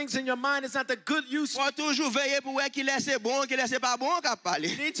there's some things in your mind, it's not the good you speak. Faut toujours veiller pour qui laisse bon, qui laisse pas bon k'ap parler.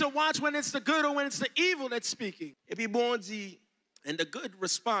 You need to watch when it's the good or when it's the evil that's speaking. Et puis bon dit, And the good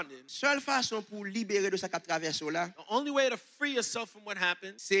responded. seule façon pour libérer de ça qu'a traversé là, The only way to free yourself from what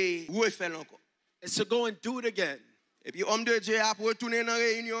happened c'est refaire encore. is to go and do it again. Et puis homme de Dieu a retourné dans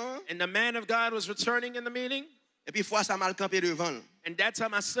réunion, And the man of God was returning in the meeting, et puis fois ça mal campé devant. and that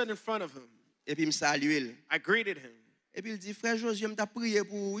time I stood in front of him. Et puis me saluer. I greeted him. Et puis il dit frère Josué, m't'a prié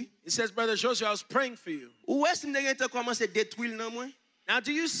pour oui. He says, Brother Joshua, I was praying for you. Ou est-ce que m'ta commencé détruire nan moi? Now,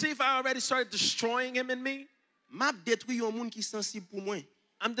 do you see if I already started destroying him in me? M'a détruit un monde qui sensible pour moi.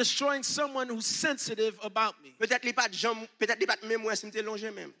 I'm destroying someone who's sensitive about me. Peut-être les pas de jambe, peut-être les pas de mémoire si m'était longé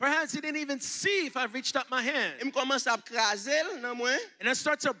même. Perhaps he didn't even see if I reached up my Et hand. me commence à craser nan moi. And I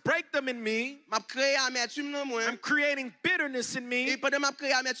start to break them in me. M'a créé amertume nan moi. I'm creating bitterness in Et me. pendant m'a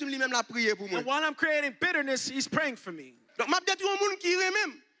créé amertume lui-même l'a prié pour moi. And while I'm creating bitterness, he's praying for me. Donc m'a détruit un monde qui aime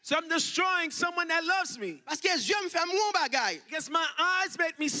même. So I'm destroying someone that loves me. Parce que Dieu me fait mon bagay. Because my eyes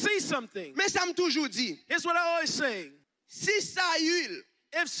make me see something. Mais ça me toujours dit, Here's what I always say. si Saül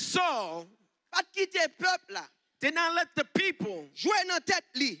If Saul pas quitter peuple là, did not let the people jouer dans tête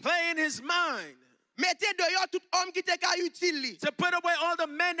li, play in his mind, mettez dehors tout homme qui te ka utile li. to put away all the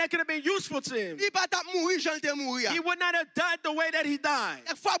men that could have been useful to him, Il pas t'a mourir, j'en te mourir. he would not have died the way that he died.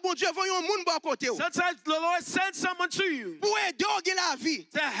 Chaque fois bon Dieu voyons un monde bon côté ou. Sometimes the Lord sends someone to you Pour aider au gagner la vie.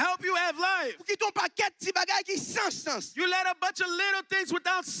 to help you have life. Pour qui ton paquet petit bagay qui sans sens. You let a bunch of little things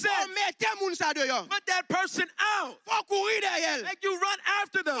without Faut sense. mettre moun ça dehors. Put that person out. Faut courir derrière. Make you run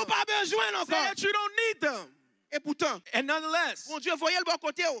after them. Faut pas besoin Say encore. that you don't need them. Et pourtant, And nonetheless, bon Dieu voyait le bon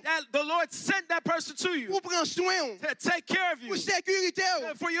côté ou. that the Lord sent that person to you Pour prendre soin ou. to take care of you, Pour sécurité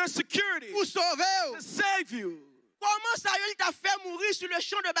ou. for your security, Pour sauver ou. to save you. Comment Saül t'a fait mourir sur le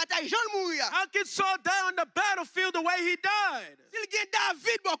champ de bataille? Jean mourir. How can Saul die on the battlefield the way he died? S'il gagne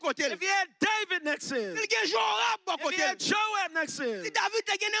David bon côté. If he had David next to him, S'il gagne Joab bon if he côté. had Joab next to him, Si David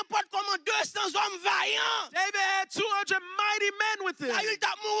te gagne n'importe comment 200 hommes vaillants. David had 200 mighty men with him. Saül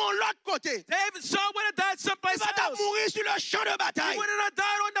t'a mouru l'autre côté. Saul would have died Il someplace va t'a else. mourir sur le champ de He bataille. wouldn't have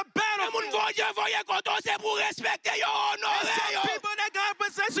died on the Le monde battlefield. voyait quand on c'est pour respecter yo, honorer Some yo. people that God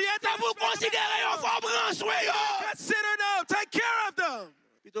possess, you have C'est pour to considérer yo, faut prendre soin yo. consider them, take care of them.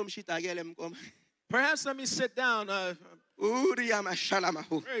 Plutôt m'chita gèlem comme. Perhaps let me sit down. Ouriya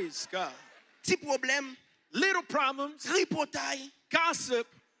machalamaho. Praise God. Petit problème, Little problems, ripotaille. gossip.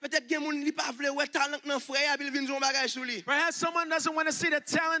 Peut-être que moun li pa vle wè talent nan frère, puis il vinn son bagay sou li. Perhaps someone doesn't want to see the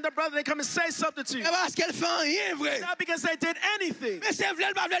talent of the brother. They come and say something to you. Et parce qu'elle fait rien vrai. Not because they did anything. Mais c'est vle,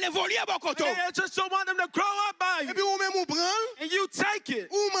 elle pa vle l'évoluer bon koto. They just don't want them to grow up by Et you. puis ou même ou prend, And you take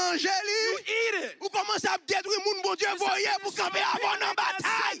it. ou mange You li, eat it. ou commence à détruire moun bon Dieu voyé pour camper avant nan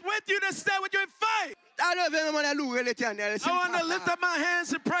bataille. With you to stay with you and fight. Ta levé maman la louer l'Éternel. I want to lift up my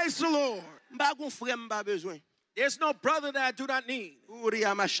hands and praise the Lord. M'pa gon frère m'pa besoin. There's no brother that I do not need.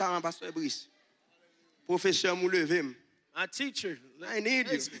 Ouriya machalama pasteur Brice. Professeur mou levé. My teacher. I need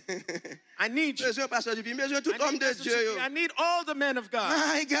you. I need you. Besoin pasteur du besoin tout homme de Dieu. I need all the men of God.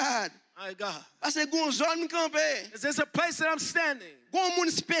 My God. My God. Parce que gon zone campé. There's a place that I'm standing. Gon monde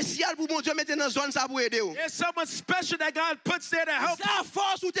spécial pour bon Dieu mettre dans zone ça pour aider ou. There's someone special that God puts there to help. Ça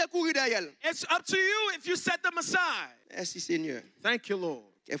force ou te courir derrière. It's up to you if you set them aside. Merci Seigneur. Thank you, Lord.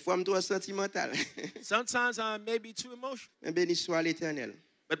 Quelquefois me trop sentimental. Sometimes I may be too emotional. Mais béni soit l'Éternel.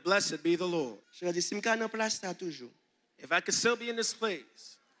 But blessed be the Lord. Je dis si me dans place ça toujours. If I could still be in this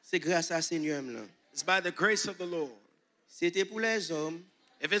place, c'est grâce à Seigneur là. It's by the grace of the Lord. C'était pour les hommes.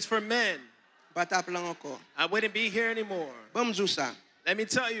 If it's for men, pas ta plan encore. I wouldn't be here anymore. Bon me dire ça. Let me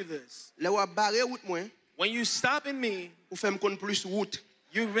tell you this. Le wa barrer route moi. When you stop in me, ou faire me connaître plus route.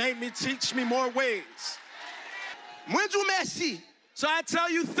 You made me teach me more ways. Moi dis merci. So I tell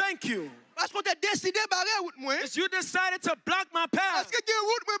you thank you. Parce que tu as décidé de barrer route moi. Because you decided to block my path. Parce que tu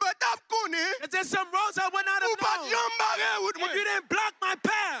route moi pas t'a connaît. Because there's some roads I would not have known. If you didn't block my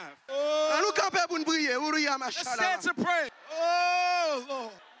path. Nous camper pour prier. Let's stand to pray. Oh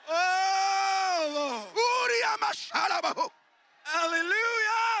Lord. Oh Lord.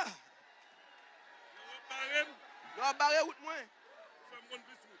 Hallelujah. Nous barrer route moi.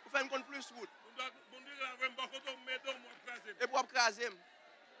 Pour faire une plus route. Et pour craser.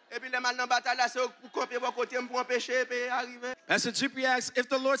 Et puis les mal dans bataille là c'est pour camper pour côté pour empêcher et arriver. Pastor Jupri asks if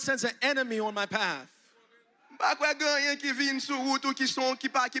the Lord sends an enemy on my path. Pas quoi rien qui vient sur route ou qui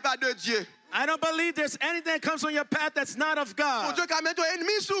pas de Dieu. I don't believe there's anything that comes on your path that's not of God. Dieu can mettre un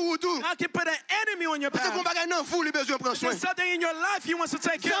ennemi sur route. I can put an enemy on your path. There's something in your life he wants to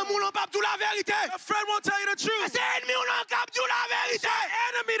take care of. A friend won't tell you the truth. An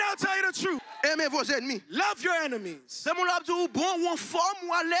enemy don't tell you the truth. Aimez vos ennemis. Love your enemies. C'est mon lab ou bon ou en forme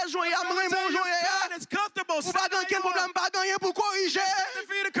ou à l'aise ou à manger God is comfortable. Ou pas gagner problème pas gagner pour corriger.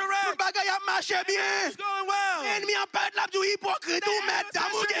 For you to correct. Pas gagner marcher bien. It's going well. Ennemi en pète là du hypocrite ou mettre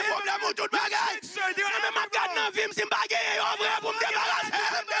d'amour des problèmes ou tout bagage. Même m'a gardé dans film si pas gagner en vrai pour me débarrasser.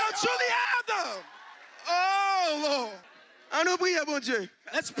 They'll truly have them. Oh Lord. On nous prie bon Dieu.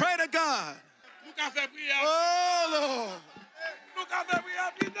 Let's pray to God. Oh Lord.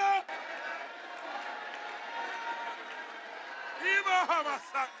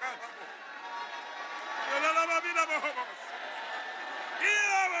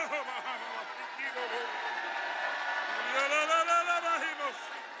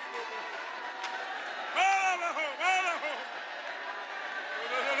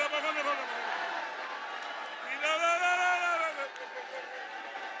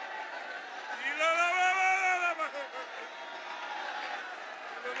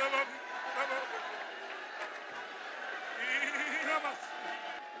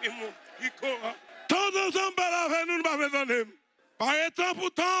 Tant de temps par avec nous, nous pas besoin. Par temps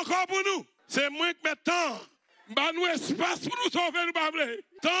pour temps encore pour nous. C'est moi qui mets temps. Bah nous espace pour nous sauver, nous pas voulons.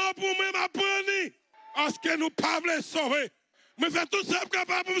 Temps pour moi m'apprendre. Parce que nous pas voulons sauver. Mais fait tout ça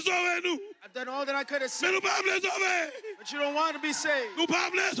capable pour sauver nous. I've done all that I could have said. Mais nous pas voulons sauver. But you don't want to be saved. Nous pas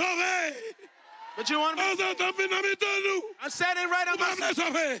voulons sauver. But you don't want to be saved. I'm standing right on my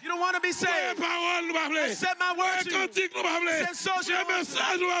side. You don't want to be saved. I said my word to you. I said social word. I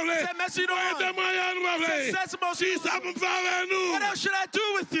said message you don't want. I said sensible. What else should I do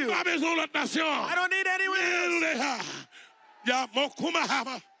with you? I don't need anyone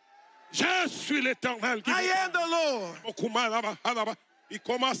else. Je suis l'Éternel. I am the Lord.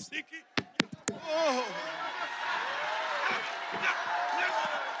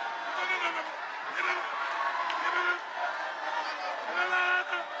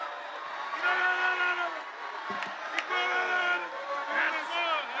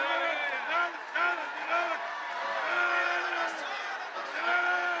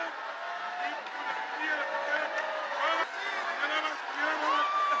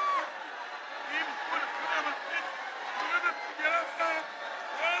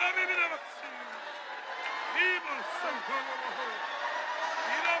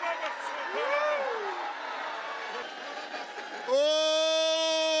 Oh.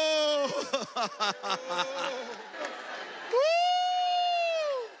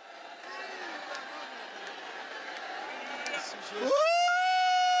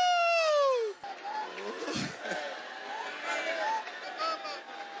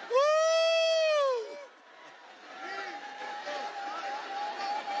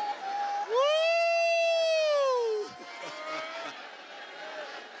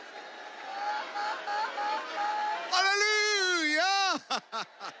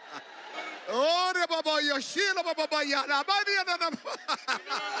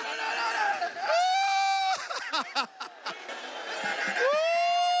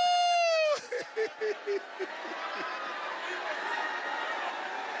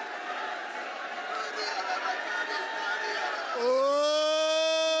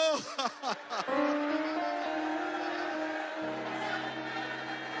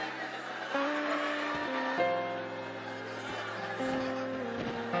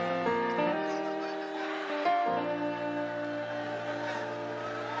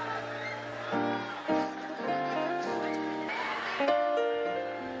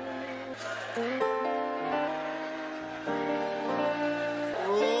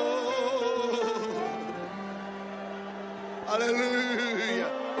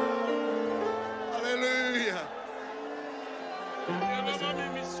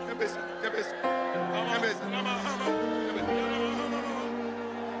 Merci,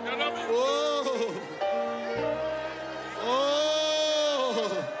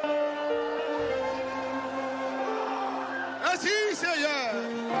 Seigneur.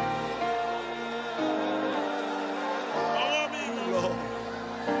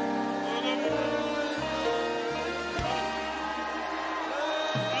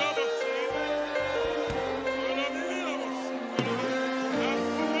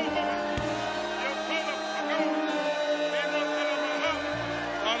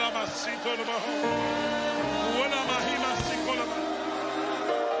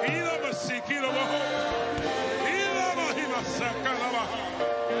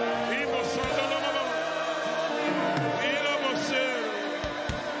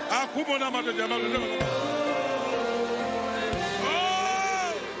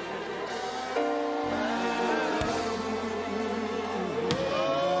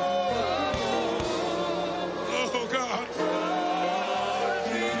 Oh God.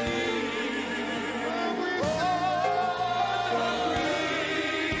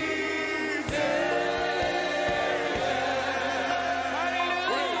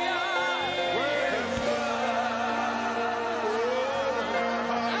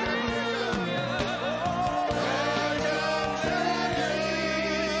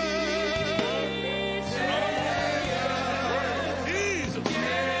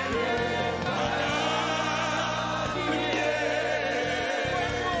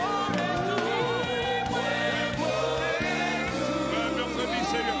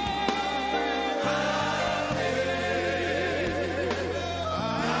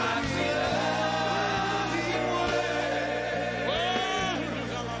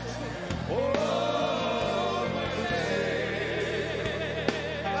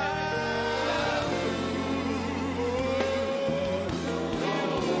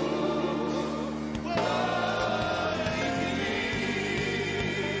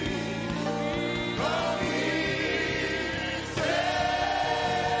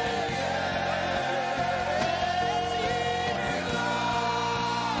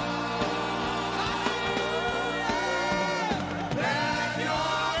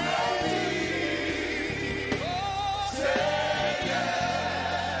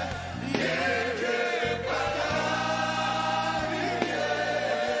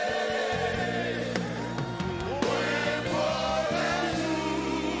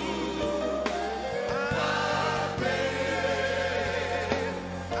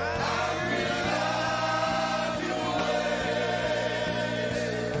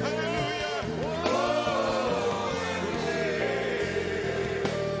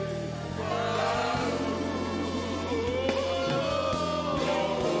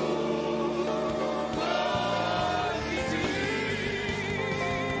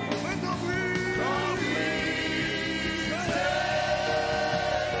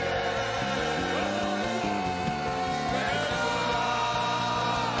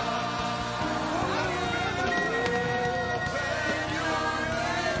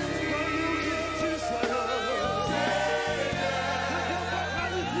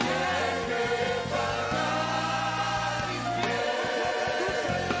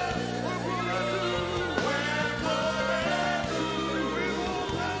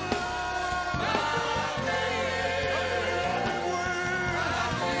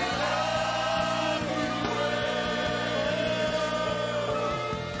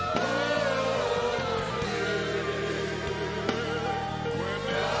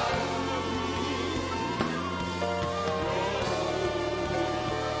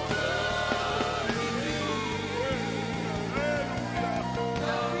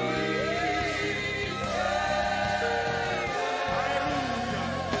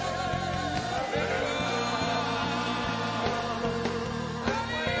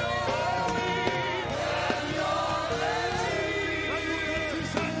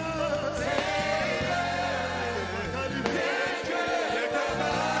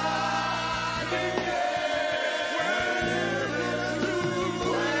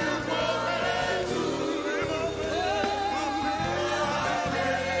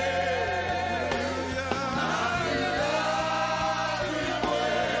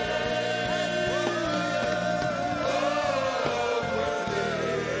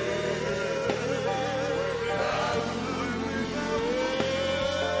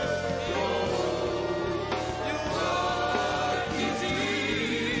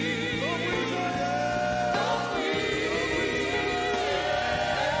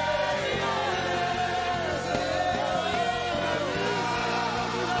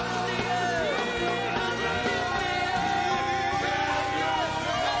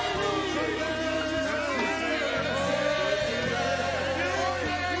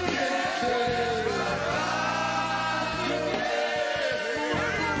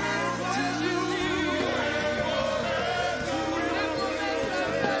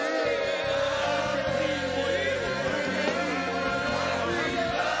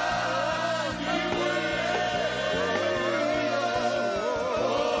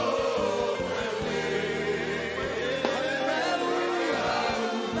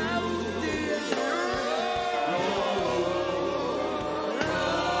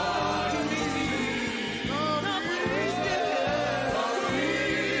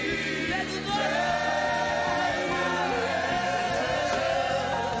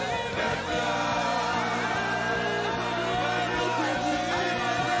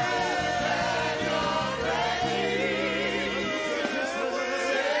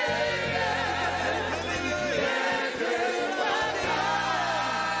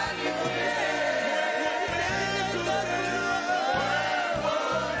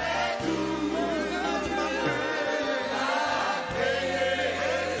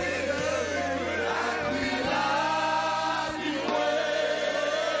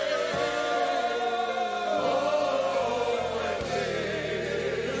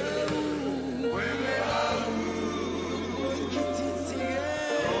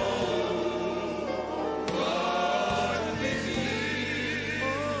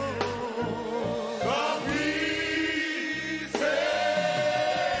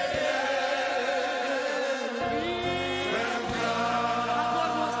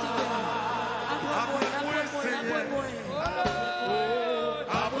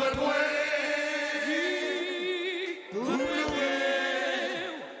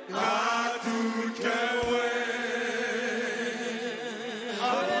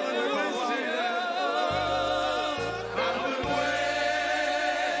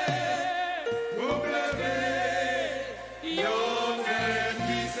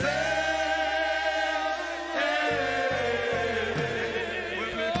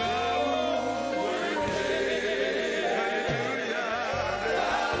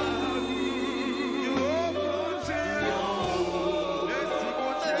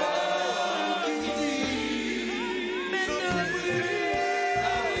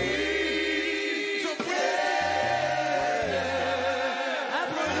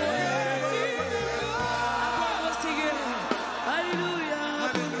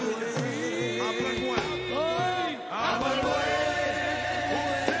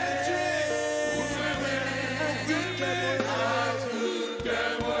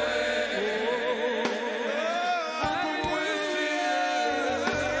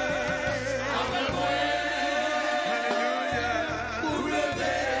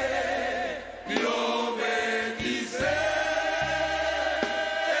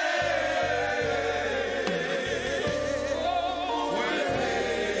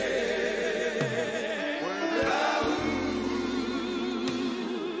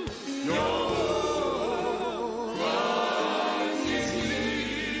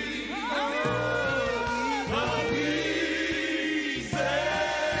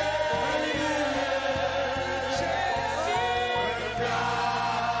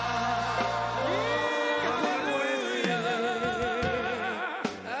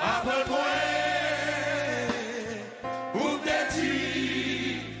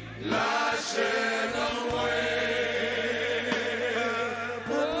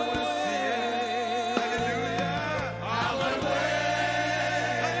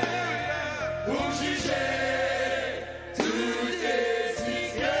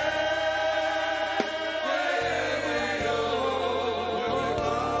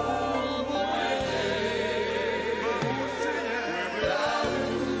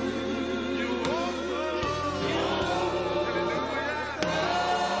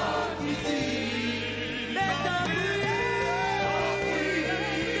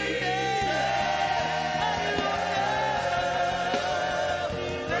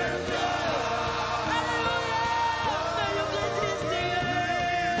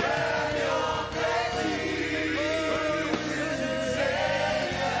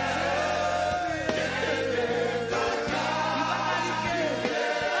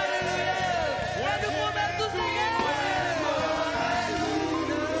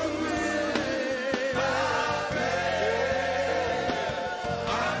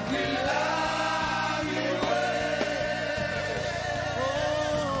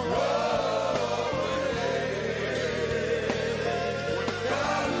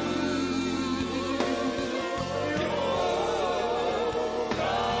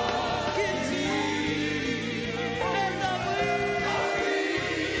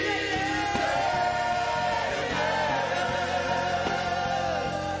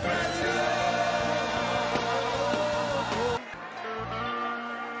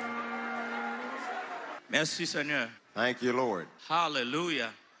 Merci Seigneur. Thank you, Lord.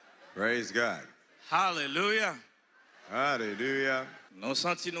 Hallelujah. Praise God. Hallelujah. Hallelujah. Nous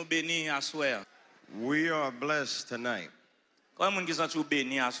sentons nous bénis à soir. We are blessed tonight. Comment qui sent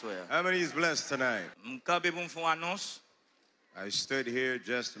bénis à soir? How many is blessed tonight? M'campé pour me faire une annonce. I stood here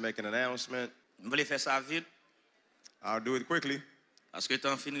just to make an announcement. Je voulais faire ça vite I'll do it quickly parce que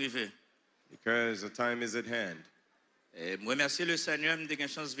temps fin arrivé. because the time is at hand. Et je remercie le Seigneur de me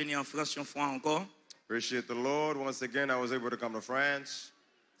chance de venir en France une fois encore. Appreciate the Lord. Once again, I was able to come to France.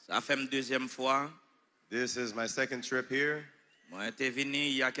 Ça fait ma deuxième fois. This is my second trip here. Moi j'étais venu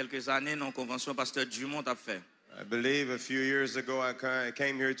il y a quelques années dans la convention pasteur Dumont a fait. I believe a few years ago I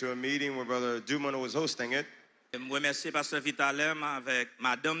came here to a meeting where Brother Dumont was hosting it. Je remercie pasteur Vitalem avec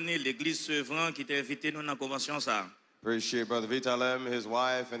madame l'église Soiree qui t'a invité nous dans la convention ça. Appreciate Brother Vitalem, his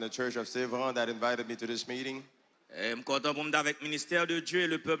wife, and the Church of Soiree that invited me to this meeting. Je suis content pour me avec le ministère de Dieu et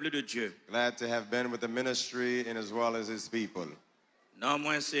le peuple de Dieu. Glad to have been with the ministry and as well as his people. Non,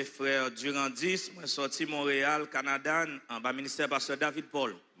 moi c'est frère Durandis, moi sorti Montréal, Canada, en bas ministère pasteur David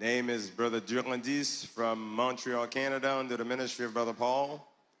Paul. Name is Brother Durandis from Montreal, Canada, under the ministry of Brother Paul.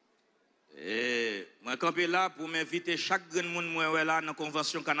 Et moi campé là pour m'inviter chaque grand monde moi là dans la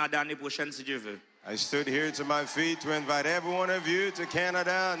convention Canada l'année prochaine si Dieu veut. I stood here to my feet to invite every one of you to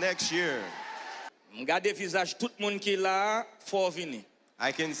Canada next year. Regardez visage tout le monde qui est là, faut venir.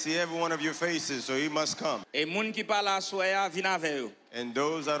 I can see every one of your faces, so you must come. Et monde qui parle à soya viennent avec eux. And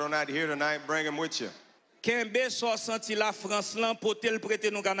those that are not here tonight, bring them with you. Kembe so senti la France là pour te le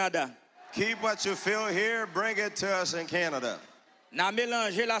prêter au Canada. Keep what you feel here, bring it to us in Canada. Na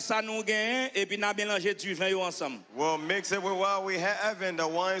mélanger la ça nous gagne et puis na mélanger du vin yo ensemble. We'll mix it with what we have and the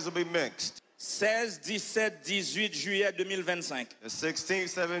wines will be mixed. 16, 17, 18 juillet 2025. The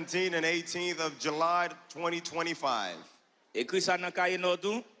 16th, 17th, and 18th of July 2025. Écris ça dans cahier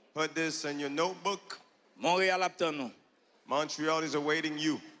note. Put this in your notebook. Montréal attend nous. Montreal is awaiting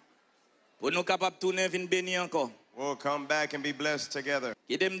you. Pour nous capable tourner vinn bénir encore. We'll come back and be blessed together.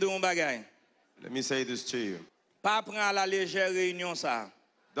 Qui dem de un bagay. Let me say this to you. Pas prendre à la légère réunion ça.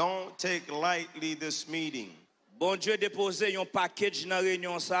 Don't take lightly this meeting. Bon Dieu déposé un package dans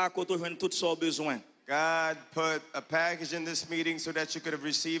réunion ça côté joindre tout ça besoin. God put a package in this meeting so that you could have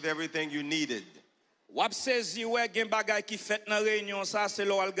received everything you needed. Wap saisi ouais gen bagay qui fait dans réunion ça c'est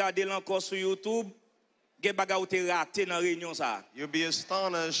là regarder encore sur YouTube. Gen bagay ou te raté dans réunion ça. You'll be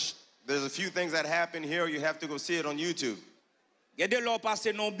astonished. There's a few things that happen here. You have to go see it on YouTube. Gen de l'or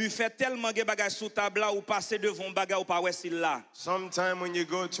passer non buffet tellement gen bagay sous table là ou passer devant bagay ou pas ouais s'il là. Sometime when you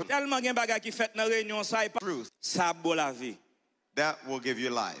go to Tellement gen bagay qui fait dans réunion ça et pas truth, ça bon la vie. that will give you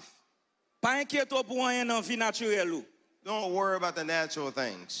life. Pas inquiète pour rien dans vie naturelle ou. Don't worry about the natural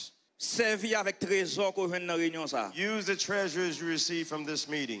things. Servi avec trésor qu'on joine dans réunion ça. Use the treasures you receive from this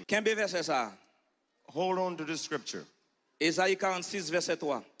meeting. Kembe verset ça. Hold on to this scripture. Ésaïe 46 verset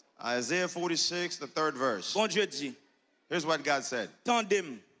 3. Isaiah 46, the 3rd verse. Bon Dieu dit. Here's what God said.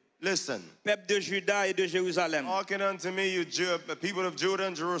 Tendez-moi, Listen, peuple de Juda et de Jérusalem. hearken unto me, you the people of Judah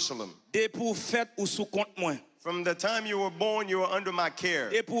and Jerusalem. Des pour fête ou sous compte moi. From the time you were born, you were under my care.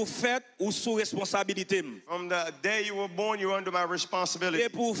 Des pour fête ou sous responsabilité. From the day you were born, you were under my responsibility. Des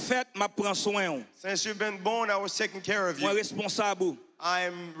pour fête m'a prend soin. Since you've been born, I was taking care of Moi you. responsable. I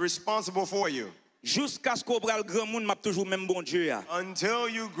am responsible for you. Jusqu'à ce qu'on bral grand monde m'a toujours même bon Dieu ya. Until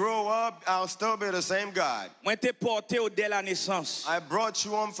you grow up, I'll still be the same God. Moi t'ai porté au dès la naissance. I brought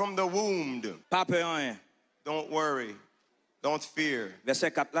you on from the womb. Pas peur rien. Don't worry. Don't fear. Verset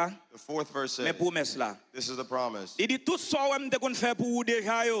 4 là. The 4th verse Mais says, promesse là. this is the promise. Il dit tout ça on te qu'on faire pour vous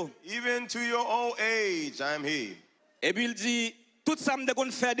déjà yo. Even to your old age, I am he. Et puis il dit tout ça me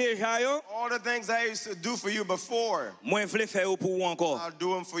qu'on faire déjà yo. All the things I used to do for you before, Moi je veux faire pour vous encore. I'll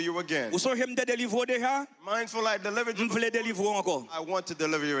do them for you again. Vous savez me délivrer déjà? Mindful I delivered Je you veux before, délivrer encore. I want to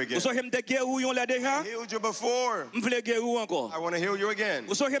deliver you again. Vous savez me guérir là déjà? I healed you before, Je veux guérir encore. I want to heal you again.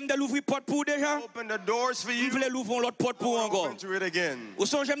 Vous savez me l'ouvrir porte pour déjà? Open the doors for Je you, veux l'ouvrir l'autre porte pour I encore. open to it again. Vous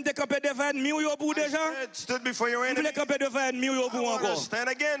savez me camper devant ennemi yo pour déjà? I stood before your Je veux enemy. camper devant ennemi yo I pour want to encore. stand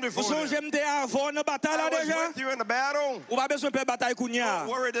again before Vous them. savez me avant dans bataille I là was déjà? with you in the battle. Ou pas besoin de faire bataille kounya. Don't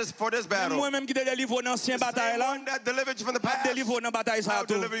worry for this battle. Moi même qui te délivre dans ancien The bataille same là. one that delivered you from the Pas past, délivre dans bataille ça I'll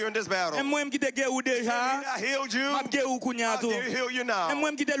tout. deliver you in this battle. Et moi même qui te guérir déjà. I healed you. M'a guérir kounya I'll tout. heal you Et now. moi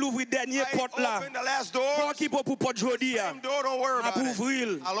même qui te l'ouvrir dernier I porte là. opened the last door. Pour qui pour porte jodi ya. Same door, don't worry A about it.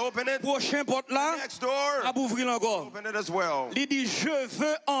 ouvrir. I'll open it. Prochain porte là. Next door, A ouvrir encore. open it as well. Il dit je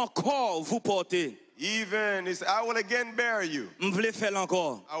veux encore vous porter. Even, he said, I will again bear you. Je veux faire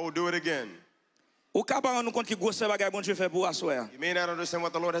encore. I will do it again. Au cas où nous compte que grosse bagaille bon Dieu fait pour asseoir. You may not understand what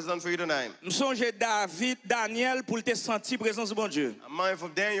the Lord has done for you tonight. Me songe David, Daniel pour te sentir présence de bon Dieu. I'm mindful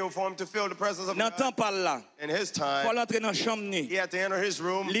of Daniel for him to feel the presence of Dans God. temps par là. In his time, Faut l'entrer dans chambre ni. he had to enter his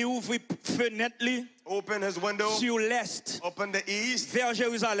room, Li ouvri fenêtre li open his window, sur l'est open the east vers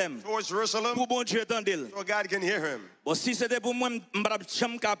Jérusalem. towards Jerusalem, Pour bon Dieu entendre. so God can hear him. Bon si c'était pour moi m'pa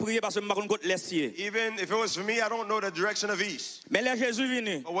chambre ka prier parce que m'pa connait côté l'est. Even if it was for me, I don't know the direction of east. Mais là Jésus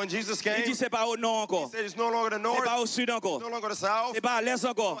venu. But when Jesus Il came, dit he c'est pas au nord encore. said it's no longer the C'est north, pas au sud encore. no longer the south, C'est pas à l'est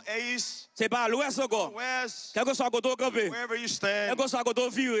encore. no east, C'est pas à l'ouest encore. west, Quel que soit côté campé. wherever you Quel stand, que soit côté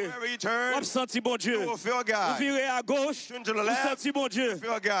viré. wherever you Vous turn, senti bon Dieu. you will feel Vous God. virez à gauche. Turn to the Vous left, senti bon Dieu.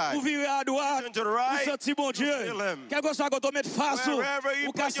 feel God. Vous virez à droite. Turn to the Vous right, senti bon Dieu. feel him. Quel que soit côté mettre face ou Wherever you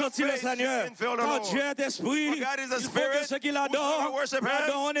vous qu'à put your sentir le face, Seigneur. you can feel the Quand Lord. Dieu est esprit, For God is a il faut que spirit. ceux qui Whosoever l'adorent worship him,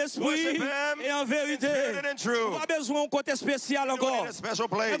 l'adorent en esprit worship him et en vérité. in spirit and in truth. Pas besoin d'un côté spécial You don't encore. need a special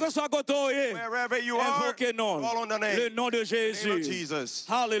place. Quel que soit côté Wherever you are, invoquez non. call on the name. Le nom de In the name of Jésus. Jesus.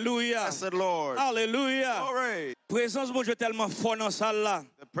 Alléluia. Blessed Lord. Alléluia. Glory. Présence de mon Dieu tellement fort dans salle là.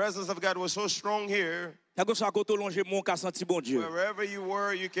 The presence of God was so strong here. Quel que soit côté longer mon cas senti bon Dieu. Wherever you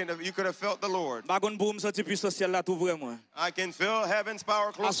were, you could have felt the Lord. Pas gon pour me sentir puissance ciel là tout vraiment. I can feel heaven's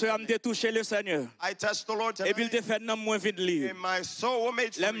power close. Parce que me touché le Seigneur. I touched the Lord Et puis il tonight, te fait dans moi vide li. and my soul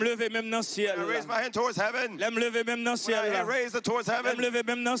made L'aime free. lever même dans le ciel. I raised my hand towards heaven. L'aime lever même dans le When ciel. I raised it towards heaven, L'aime lever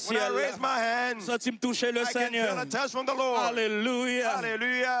même dans le when I ciel. raised my hand, Senti me toucher le I can feel Seigneur. a touch from the Lord. Alléluia.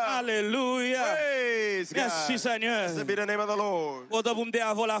 Hallelujah. Alléluia. Praise Merci God. Seigneur. Blessed be the name of the Lord. Content pour me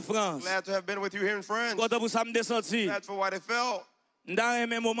avoir la France. Glad to have been with you here in France. Content pour ça me descenti. Glad for what I felt. Dans un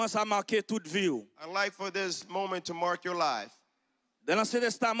même moment ça a marqué toute vie. I'd like for this moment to mark your life. Dans l'Ancien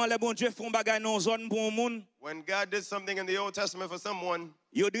Testament, les bons Dieu font bagay dans zone pour un monde. When God did something in the Old Testament for someone,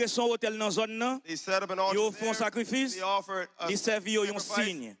 Yo dresse son hôtel dans zone nan. they set up an altar Yo there, font sacrifice. they offered a Ils servent yo un sacrifice,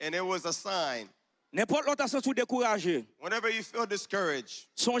 signe. and it was a sign. N'importe l'autre sens ou découragé. Whenever you feel discouraged,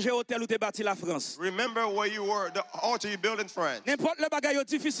 Songez hôtel où te bâti la France. remember where you were, the altar you built in France. N'importe le bagay yo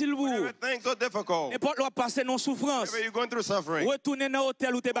difficile vous. Whenever things are difficult, N'importe l'autre passer non souffrance. whenever you're going through suffering, Retournez dans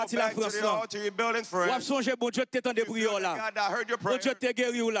hôtel où te go bâti la back to France the là. altar you built in Ou France. songez bon Dieu te tende You feel prière that là. God that heard your Bon prayer, Dieu te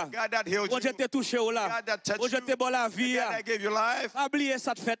guéri ou là. God that healed Bon Dieu you, te touché ou là. God that touched Bon Dieu you, te bon la vie. God that gave you life. Pas oublier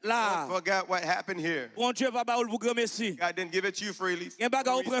cette fête là. Don't forget what happened here. Bon Dieu va ba ou vous grand merci. God didn't give it to you freely. Un bagay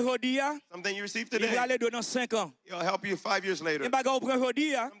ou prend jodi a, Something you received il va today, aller dans 5 ans. it'll help you 5 years later. Un bagay ou prend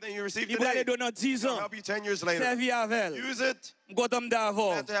jodi a, Something you received il va aller today, dans 10 it'll ans. help you 10 years later. Servi avec. Use it. Godam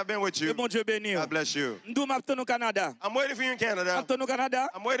d'avant. Glad to have been with Que you. bon Dieu bénisse. God bless you. Nous m'attendons au Canada. I'm waiting for you in Canada. Attendons au Canada.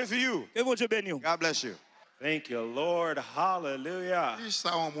 I'm waiting for you. Que bon Dieu bénisse. God bless you. Thank you, Lord. Hallelujah. Qui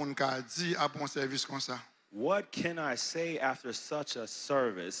ça on moun ka di à bon service comme ça? What can I say after such a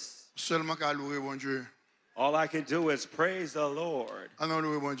service? Seulement qu'à louer bon Dieu. All I can do is praise the Lord. Allons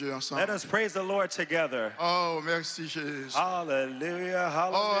louer bon Dieu Let ensemble. us praise the Lord together. Oh, merci Jésus. Hallelujah.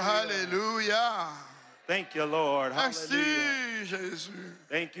 Oh, Hallelujah. hallelujah. Thank you, Lord. Merci Hallelujah. Jésus.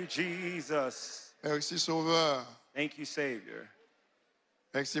 Thank you, Jesus. Merci Sauveur. Thank you, Savior.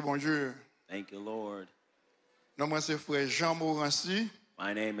 Merci bon Dieu. Thank you, Lord. Non, moi c'est frère Jean Morancy,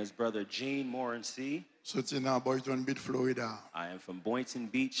 My name is Brother Gene Morency. sorti dans Boynton Beach, Florida. I am from Boynton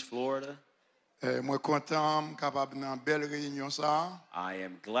Beach, Florida. Moi content capable dans belle réunion ça. I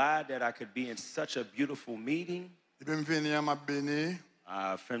am glad that I could be in such a beautiful meeting. Depuis me venir m'a béni.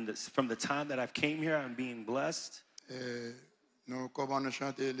 From the time that I've came here, I'm being blessed. Nous comment nous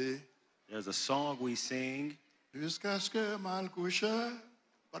chanter les There's a song we sing. jusqu'à ce que mal couché.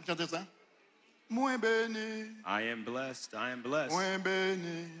 Pas chanter ça. Moins béni, I am blessed. I am blessed. moins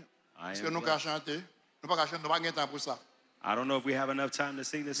béni. I Est-ce que am nous blessed. pouvons chanter? Nous pas chanter, nous pas de temps pour ça. I don't know if we have enough time to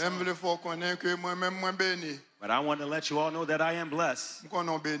sing this Même song, le faut connaître que moi-même moins béni. but I want to let you all know that I am blessed. Nous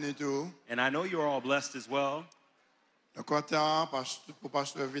connaissons béni tout. And I know you're all blessed as well. Nous content pour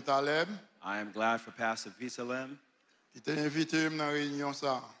pasteur Vitalem I am glad for Pastor Visalem, qui t'a invité dans la réunion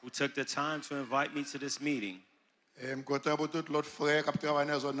ça. who took the time to invite me to this meeting. Et je suis content pour tous les autres frères qui travaillent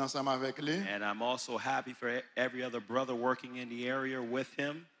dans la zone ensemble avec lui. And I'm also happy for every other brother working in the area with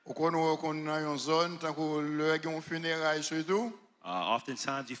him. Au qu'on est dans une zone tant que le gagne funérailles surtout.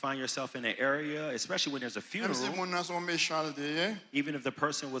 Oftentimes you find yourself in an area, especially when there's a Même si funeral, mon gens sont méchants derrière, even if the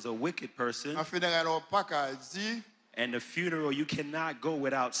person was a wicked person, en funérailles on pas qu'à dire. and the funeral you cannot go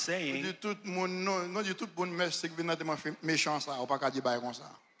without On saying, dit tout le monde non dit tout le monde merci qui vient tellement méchant ça, on pas qu'à dire bail comme ça.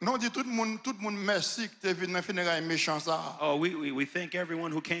 Non, dit tout le monde merci que tu venu dans funérailles méchant ça. Oh, we thank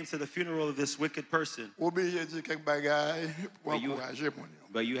everyone who came to the funeral of this wicked person. Obéir dit quelques bagailles pour encourager mon.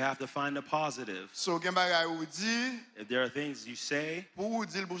 But you have to find the positive. So quelques bagailles ou dit. If there are things you say, pour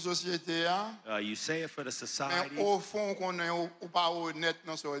dire pour société you say it for the society. Mais au fond qu'on est ou pas honnête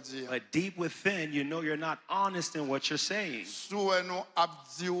dans ce qu'on dit. But deep within, you know you're not honest in what you're saying. So nous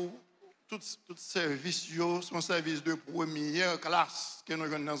abdi tout service son service de première classe que nous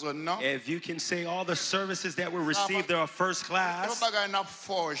avons dans zone non. If you can say all the services that were received, they're first class. It's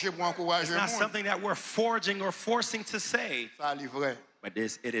not something that we're forging or forcing to say. But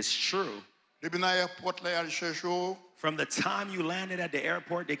it is true. From the time you landed at the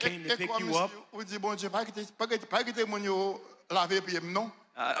airport, they came to pick you up.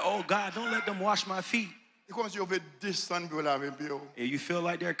 Oh God, don't let them wash my feet. You feel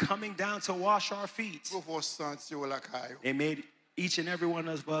like they're coming down to wash our feet. They made each and every one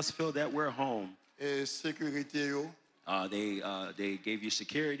of us feel that we're home. They gave you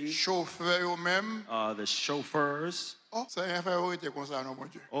security. The chauffeurs.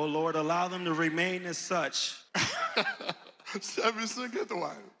 Oh Lord, allow them to remain as such.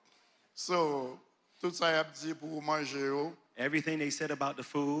 So, everything they said about the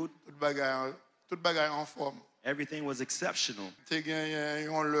food, everything was exceptional.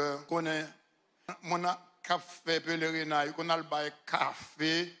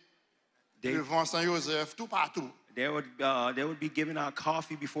 They would be giving out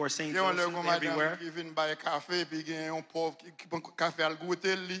coffee before St. Joseph everywhere.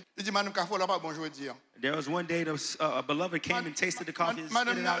 There was one day a beloved came and tasted the coffee and spit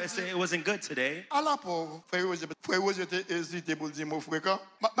it out and said it wasn't good today.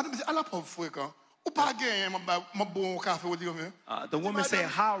 The woman said,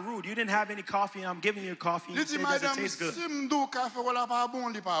 how rude. You didn't have any coffee and I'm giving you coffee and you say it doesn't taste good.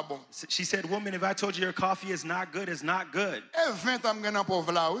 She said, woman, if I told you your coffee is not good, it's not good.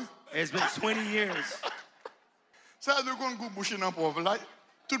 It's been 20 years. She got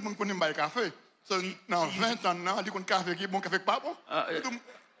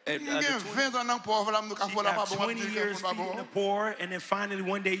 20 years feeding the poor, and then finally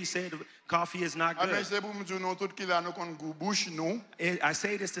one day you said coffee is not good. I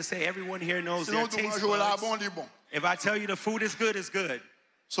say this to say everyone here knows their taste buds. If I tell you the food is good, it's good.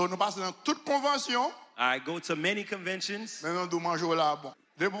 So nous passons dans toute convention. I go to many conventions.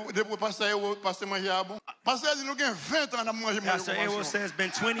 Pastor Ewo says it's been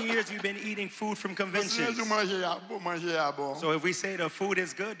 20 years we've been eating food from conventions. So if we say the food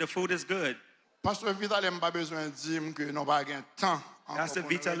is good, the food is good. Pastor Vitalem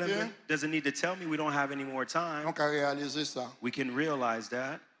doesn't need to tell me we don't have any more time. We can realize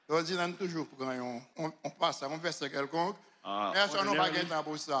that.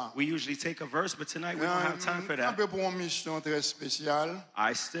 We usually take a verse, but tonight we don't have time for that.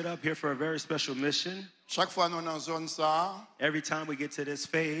 I stood up here for a very special mission. Every time we get to this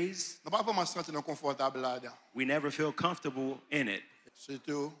phase, we never feel comfortable in it.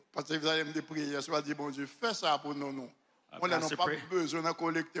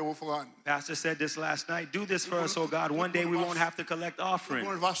 Pastor said this last night, do this for us, oh God. One day we won't have to collect offering.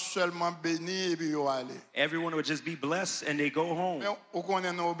 Everyone would just be blessed and they go home.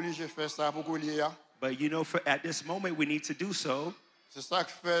 But you know, at this moment we need to do so.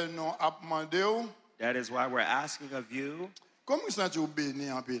 That is why we're asking of you.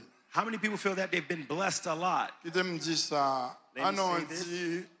 How many people feel that they've been blessed a lot? Let me say this.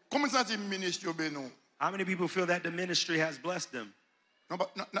 How many people feel that the ministry has blessed them?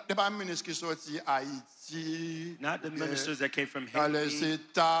 Not the ministers that came from Haiti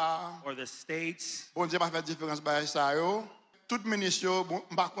or the States. All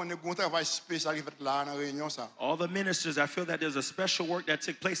the ministers, I feel that there's a special work that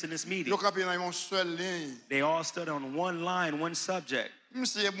took place in this meeting. They all stood on one line, one subject. I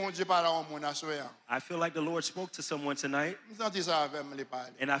feel like the Lord spoke to someone tonight.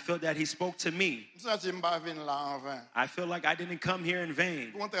 And I feel that he spoke to me. I feel like I didn't come here in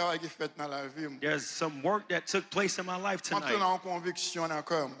vain. There's some work that took place in my life tonight.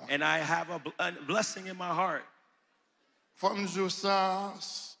 And I have a blessing in my heart.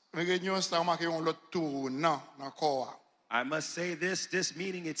 I must say this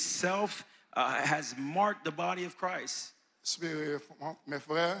meeting itself has marked the body of Christ.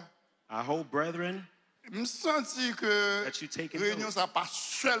 I hope, brethren, that you take it.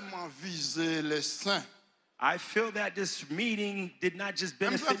 I feel that this meeting did not just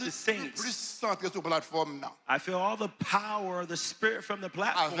benefit the saints. I feel all the power of the Spirit from the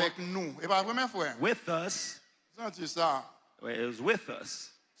platform with us. It was with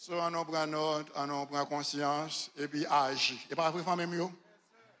us. So, on prend note, on prend conscience, et puis agir. Et pas après, famille, mieux.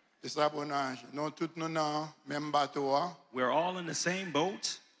 C'est ça pour nous agir. Nous tous nous dans le même bateau. We're all in the same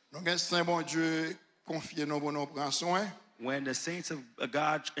boat. Nous avons Saint bon Dieu confié nous pour nous prendre soin. When the saints of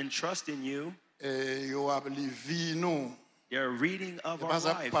God entrust in you, Et ils ont vie nous. they're reading of our Parce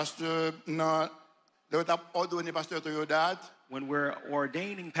que life. pasteur, le ordonné pasteur Théodate. When we're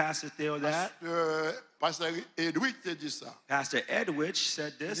ordaining Pastor Theodat, Pasteur Edwidge te dit ça. Pastor Edwidge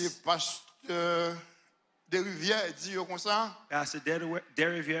said Le this. pasteur Derivière dit comme ça. Pastor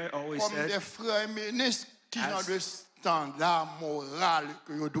Derivière always Comme des said, frères ministres qui ont le standard moral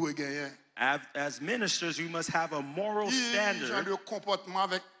que vous devez gagner. as ministers, we must have a moral Qui ont standard. le comportement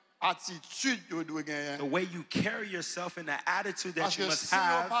avec attitude que vous devez gagner. The way you carry yourself and the attitude that Parce you que must si vous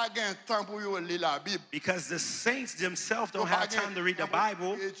n'avez have, pas de temps pour lire la Bible, because the saints themselves vous don't have time to read the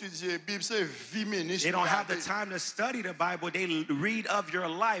Bible. étudier la Bible, c'est vie ministre. They don't have the time to study the Bible. They read of your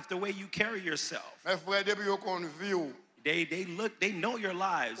life, the way you carry yourself. Mes frères, depuis qu'on vit, They know your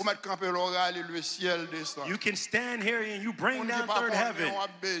lives. vous mettez camper l'oral et le ciel descend. You can stand here and you bring down third heaven.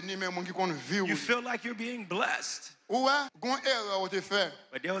 You feel like you're being blessed. Ouais, gon erreur te fait.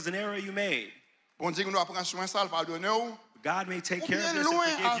 But there was an error you made. Bon Dieu nous apprend soin ça, pardonner ou. God may take Ou care of bien this and loin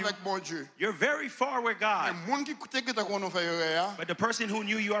forgive you. avec bon Dieu. You're very far with God. Mais monde qui écoute que qu'on fait erreur, But the person who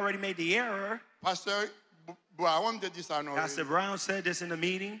knew you already made the error, pasteur Brown te dit ça non. Pastor Brown said this in the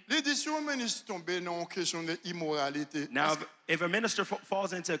meeting. L'édition ministre tombé dans question de immoralité. Now, if a minister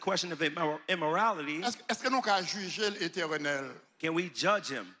falls into a question of immorality, Est-ce que nous pouvons juger l'éternel? can we judge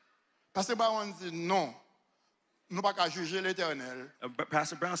him? Pasteur Brown dit non. Nous ne pouvons pas juger l'éternel.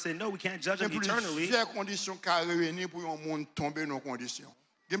 Pastor Brown said, no, we can't judge Il y him a eternally. plusieurs conditions qui réunies pour un monde tomber dans conditions.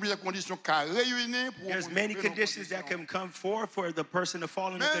 Il y a plusieurs conditions qui réunies pour There's many conditions that can come forth for the person to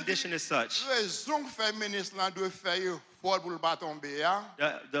fall in a condition as such. raison que fait ministre là doit faire fort pour le pas tomber.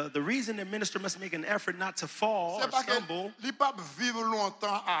 The reason the minister must make an effort not to fall C'est or parce que stumble, il pas vivre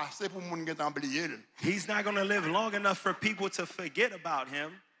longtemps assez pour monde qui t'oublier. he's not going to live long enough for people to forget about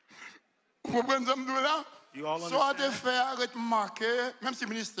him. Vous comprenez ça là? You all Soit de understand? faire arrête marquer même si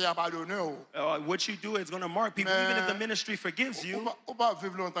le ministère a pardonné. What you do is going to mark people, even if the ministry forgives you. Ou pas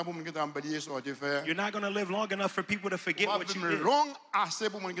vivre longtemps pour monde qui t'oublier soit de faire. You're not going to live long enough for people to forget Ou pas what you vivre did. long assez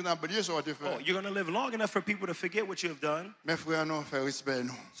pour monde qui t'oublier soit de faire. You're going to live long enough for people to forget what you have done. Mes frères nous faire respect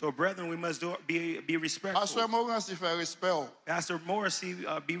nous. So, brethren, we must be respectful. Pasteur Morancy fait respect. Pastor Morrissey,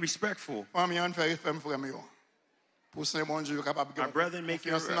 be respectful. Famille on fait respect frère mieux. Pour Saint bon Dieu capable Our brethren,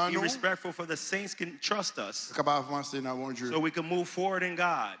 be respectful for the saints can trust us capable avancer dans bon Dieu. so we can move forward in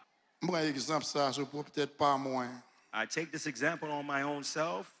God. Moi exemple ça je peux peut-être pas moins. I take this example on my own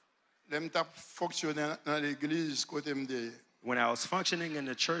self. L'aime t'a fonctionner dans l'église côté me When I was functioning in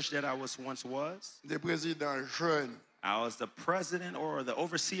the church that I once was, des présidents jeunes. I was the president or the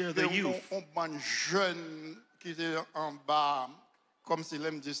overseer of the youth. On ban jeune qui était en bas comme si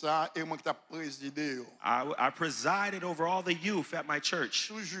l'aime dit ça et moi qui t'a présidé. I presided over all the youth at my church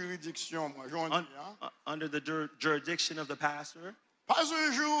Sous juridiction moi j'en dis under the jurisdiction of the pastor. Pas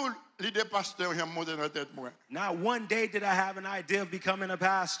un jour l'idée pasteur j'ai monté dans tête moi. Not one day did I have an idea of becoming a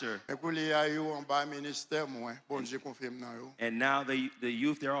pastor. Et pour les ayo en bas ministère moi bon Dieu confirme dans yo. And now the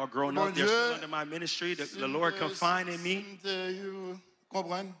youth, they're all grown up. They're still under my ministry. The Lord confided in me.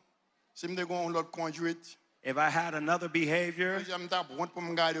 Comprendre? Si me gon l'autre conduite. If I had another behavior, I'd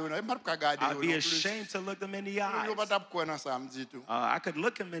be ashamed to look them in the eyes. I could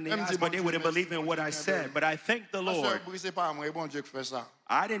look them in the eyes, but they wouldn't believe in what I said. But I thank the Lord.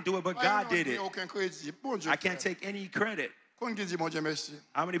 I didn't do it, but God did it. I can't take any credit. How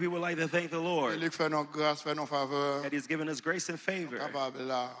many people like to thank the Lord that He's given us grace and favor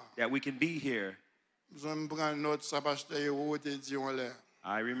that we can be here?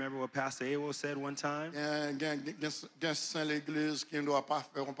 I remember what Pastor Awo said one time.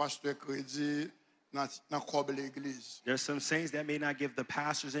 There's some saints that may not give the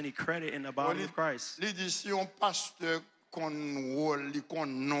pastors any credit in the body of Christ.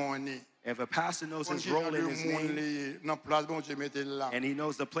 If a pastor knows his role in his name, and he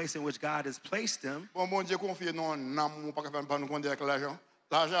knows the place in which God has placed him,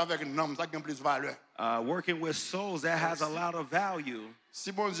 working with souls, that has a lot of value.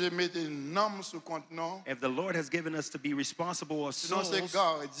 If the Lord has given us to be responsible of souls,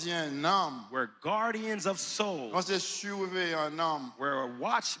 we're guardians of souls. We're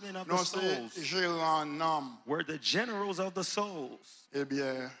watchmen of the souls. We're the generals of the souls. If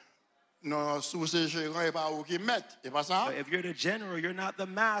you're the general, you're not the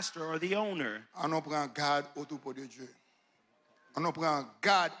master or the owner. On prend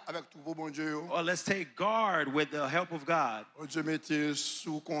garde avec tout vos bon Dieu. Or let's take guard with the help of God. Dieu mettez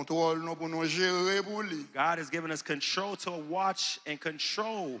sous contrôle nous pour nous gérer pour lui. God has given us control to watch and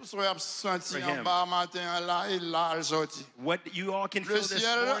control. Soyez senti en bas matin là et là il sorti. What you all can feel this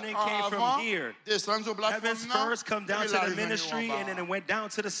morning came from here. Heavens first come down to the ministry and then it went down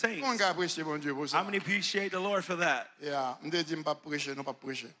to the saints. How many appreciate the Lord for that? Yeah,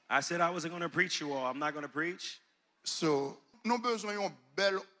 I said I wasn't going to preach you all. I'm not going to preach. So, nous besoin d'une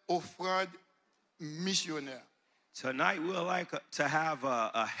belle offrande missionnaire. Tonight we would like to have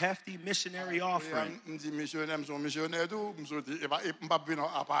a hefty missionary offering.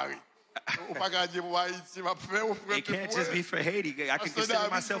 It can't just be for Haiti. I can consider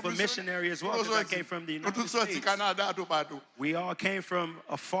myself a missionary as well because I came from the United States. We all came from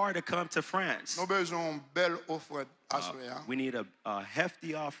afar to come to France. We need a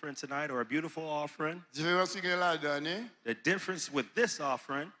hefty offering tonight or a beautiful offering. The difference with this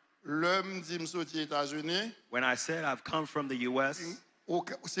offering, when I said I've come from the U.S.,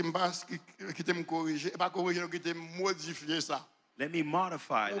 let me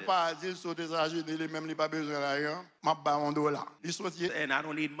modify it. And I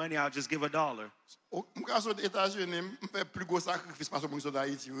don't need money, I'll just give $1.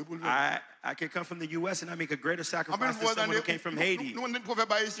 I can come from the U.S. and I make a greater sacrifice than someone who came from Haiti. You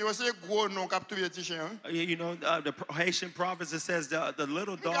know, the Haitian proverb, it says the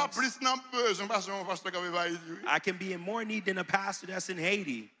little dogs. I can be in more need than a pastor that's in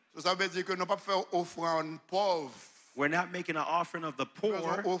Haiti. We're not making an offering of the poor,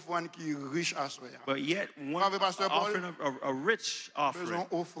 but yet one offering of a rich offering.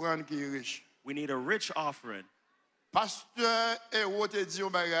 We need a rich offering. Pastor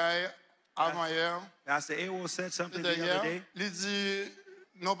Ewo said something the other day.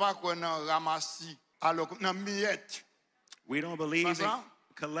 We don't believe in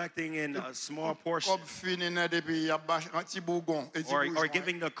collecting in a small portion or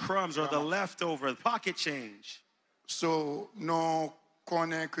giving the crumbs or the leftover, pocket change. So, nous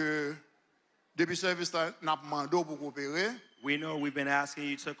connaissons que depuis service n'a demandé pour coopérer. We know we've been asking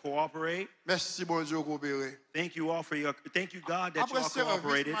you to cooperate. Merci bon Dieu coopérer. Thank you God that you all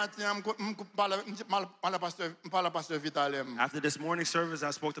cooperated. After this morning service,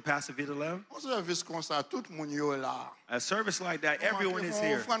 I spoke to Pastor Vitalem. A service like that, everyone is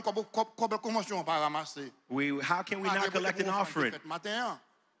here. How can we not collect an offering?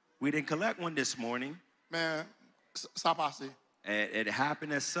 We didn't collect one this morning. It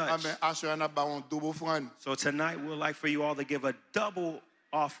happened as such. So tonight we'd like for you all to give a double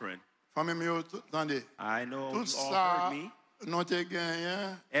offering. I know you all heard me.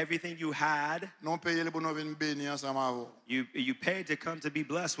 Everything you had, you paid to come to be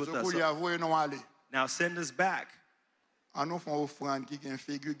blessed with us. Now send us back.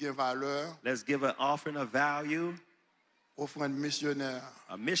 Let's give an offering of value.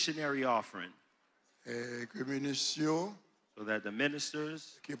 A missionary offering. So that the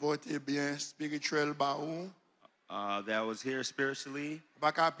ministers that was here spiritually,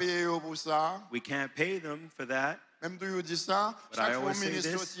 we can't pay them for that. But I always say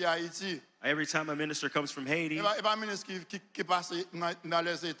this, every time a minister comes from Haiti, not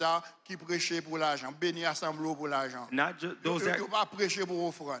just those that,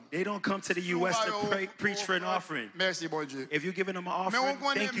 they don't come to the U.S. to preach for an offering. If you're giving them an offering,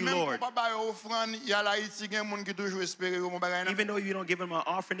 thank you, Lord. Even though you don't give them an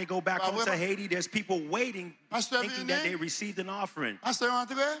offering, they go back home to Haiti. There's people waiting, thinking that they received an offering.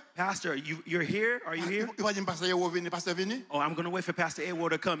 Pastor, you're here? Are you here? Oh, I'm going to wait for Pastor Ewo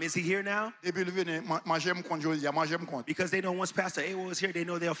to come. Is he here now? Because they know once Pastor Ewo is here, they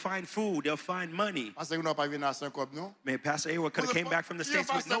know they'll find food, they'll find money. Man, Pastor Ewo could have came back from the States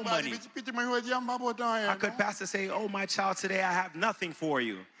with no money. How could Pastor say, oh, my child, today I have nothing for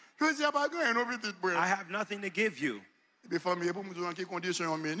you? I have nothing to give you.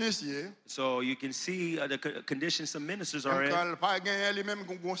 So you can see the conditions some ministers are in.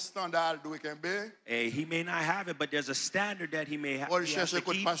 He may not have it, but there's a standard that he may have to keep.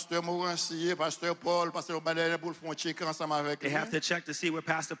 They have to check to see where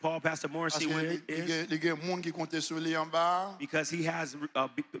Pastor Paul, Pastor Morrissey is. Because he has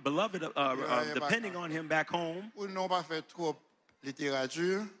beloved depending on him back home.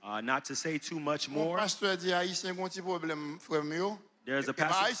 Not to say too much more. There's a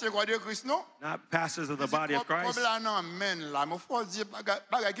pastor, C'est quoi de Christ, non? not pastors of the body of Christ. Comme là, non, men, là, mais faut dire,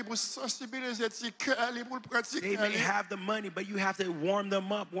 bagay qui pour sensibiliser tes cœurs, pour le They pratiquer. may have the money, but you have to warm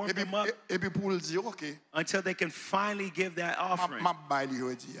them up Et puis pour le dire, OK, until they can finally give that offering. ma bail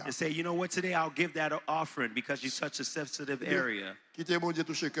aujourd'hui. And say, you know what, today I'll give that offering because you touch a sensitive area. Quittez bon Dieu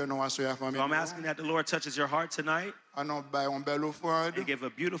toucher cœur non à soeur famille. So I'm asking that the Lord touches your heart tonight On bail on belle offrande. and give a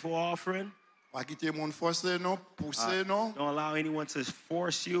beautiful offering. Pas quitter mon forcer non, pousser non. Don't allow anyone to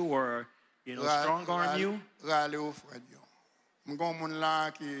force you or, strong arm you. Rale offrande. M'gon moun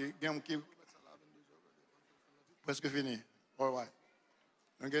là qui presque fini. All right.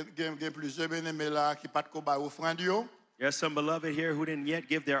 Gen plusieurs bien-aimés là qui pas de ko bail offrande yo. There's some beloved here who didn't yet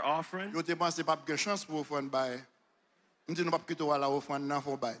give their offering. Yo te pense pas de chance pour offrande bail. M'di nous pas quitter la offrande nan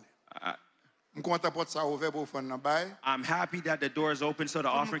fò bail. I'm happy that the door is open so the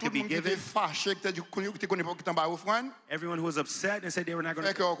offering can be given. Everyone who was upset and said they were not going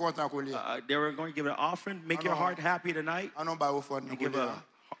to, they were going to give an offering. Make your heart happy tonight. And give a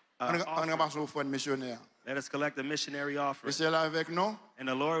offering. Let us collect the missionary offering. And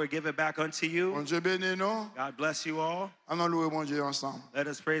the Lord will give it back unto you. God bless you all. Let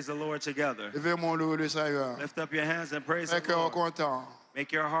us praise the Lord together. Lift up your hands and praise the Lord.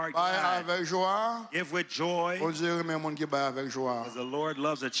 Make your heart glad. Give with joy. Because the Lord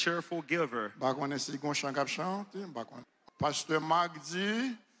loves a cheerful giver. Pastor Mark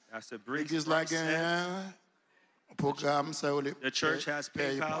dit, Pastor Briggs said, the church has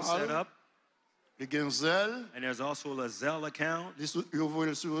PayPal set up. And there's also a Zelle account. Can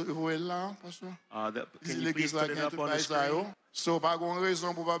you please put it up on the screen? So, pas de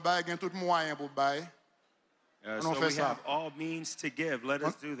raison pour pas bailler, il y a tout moyen pour bailler. So we have all means to give. Let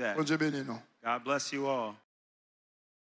us do that. God bless you all.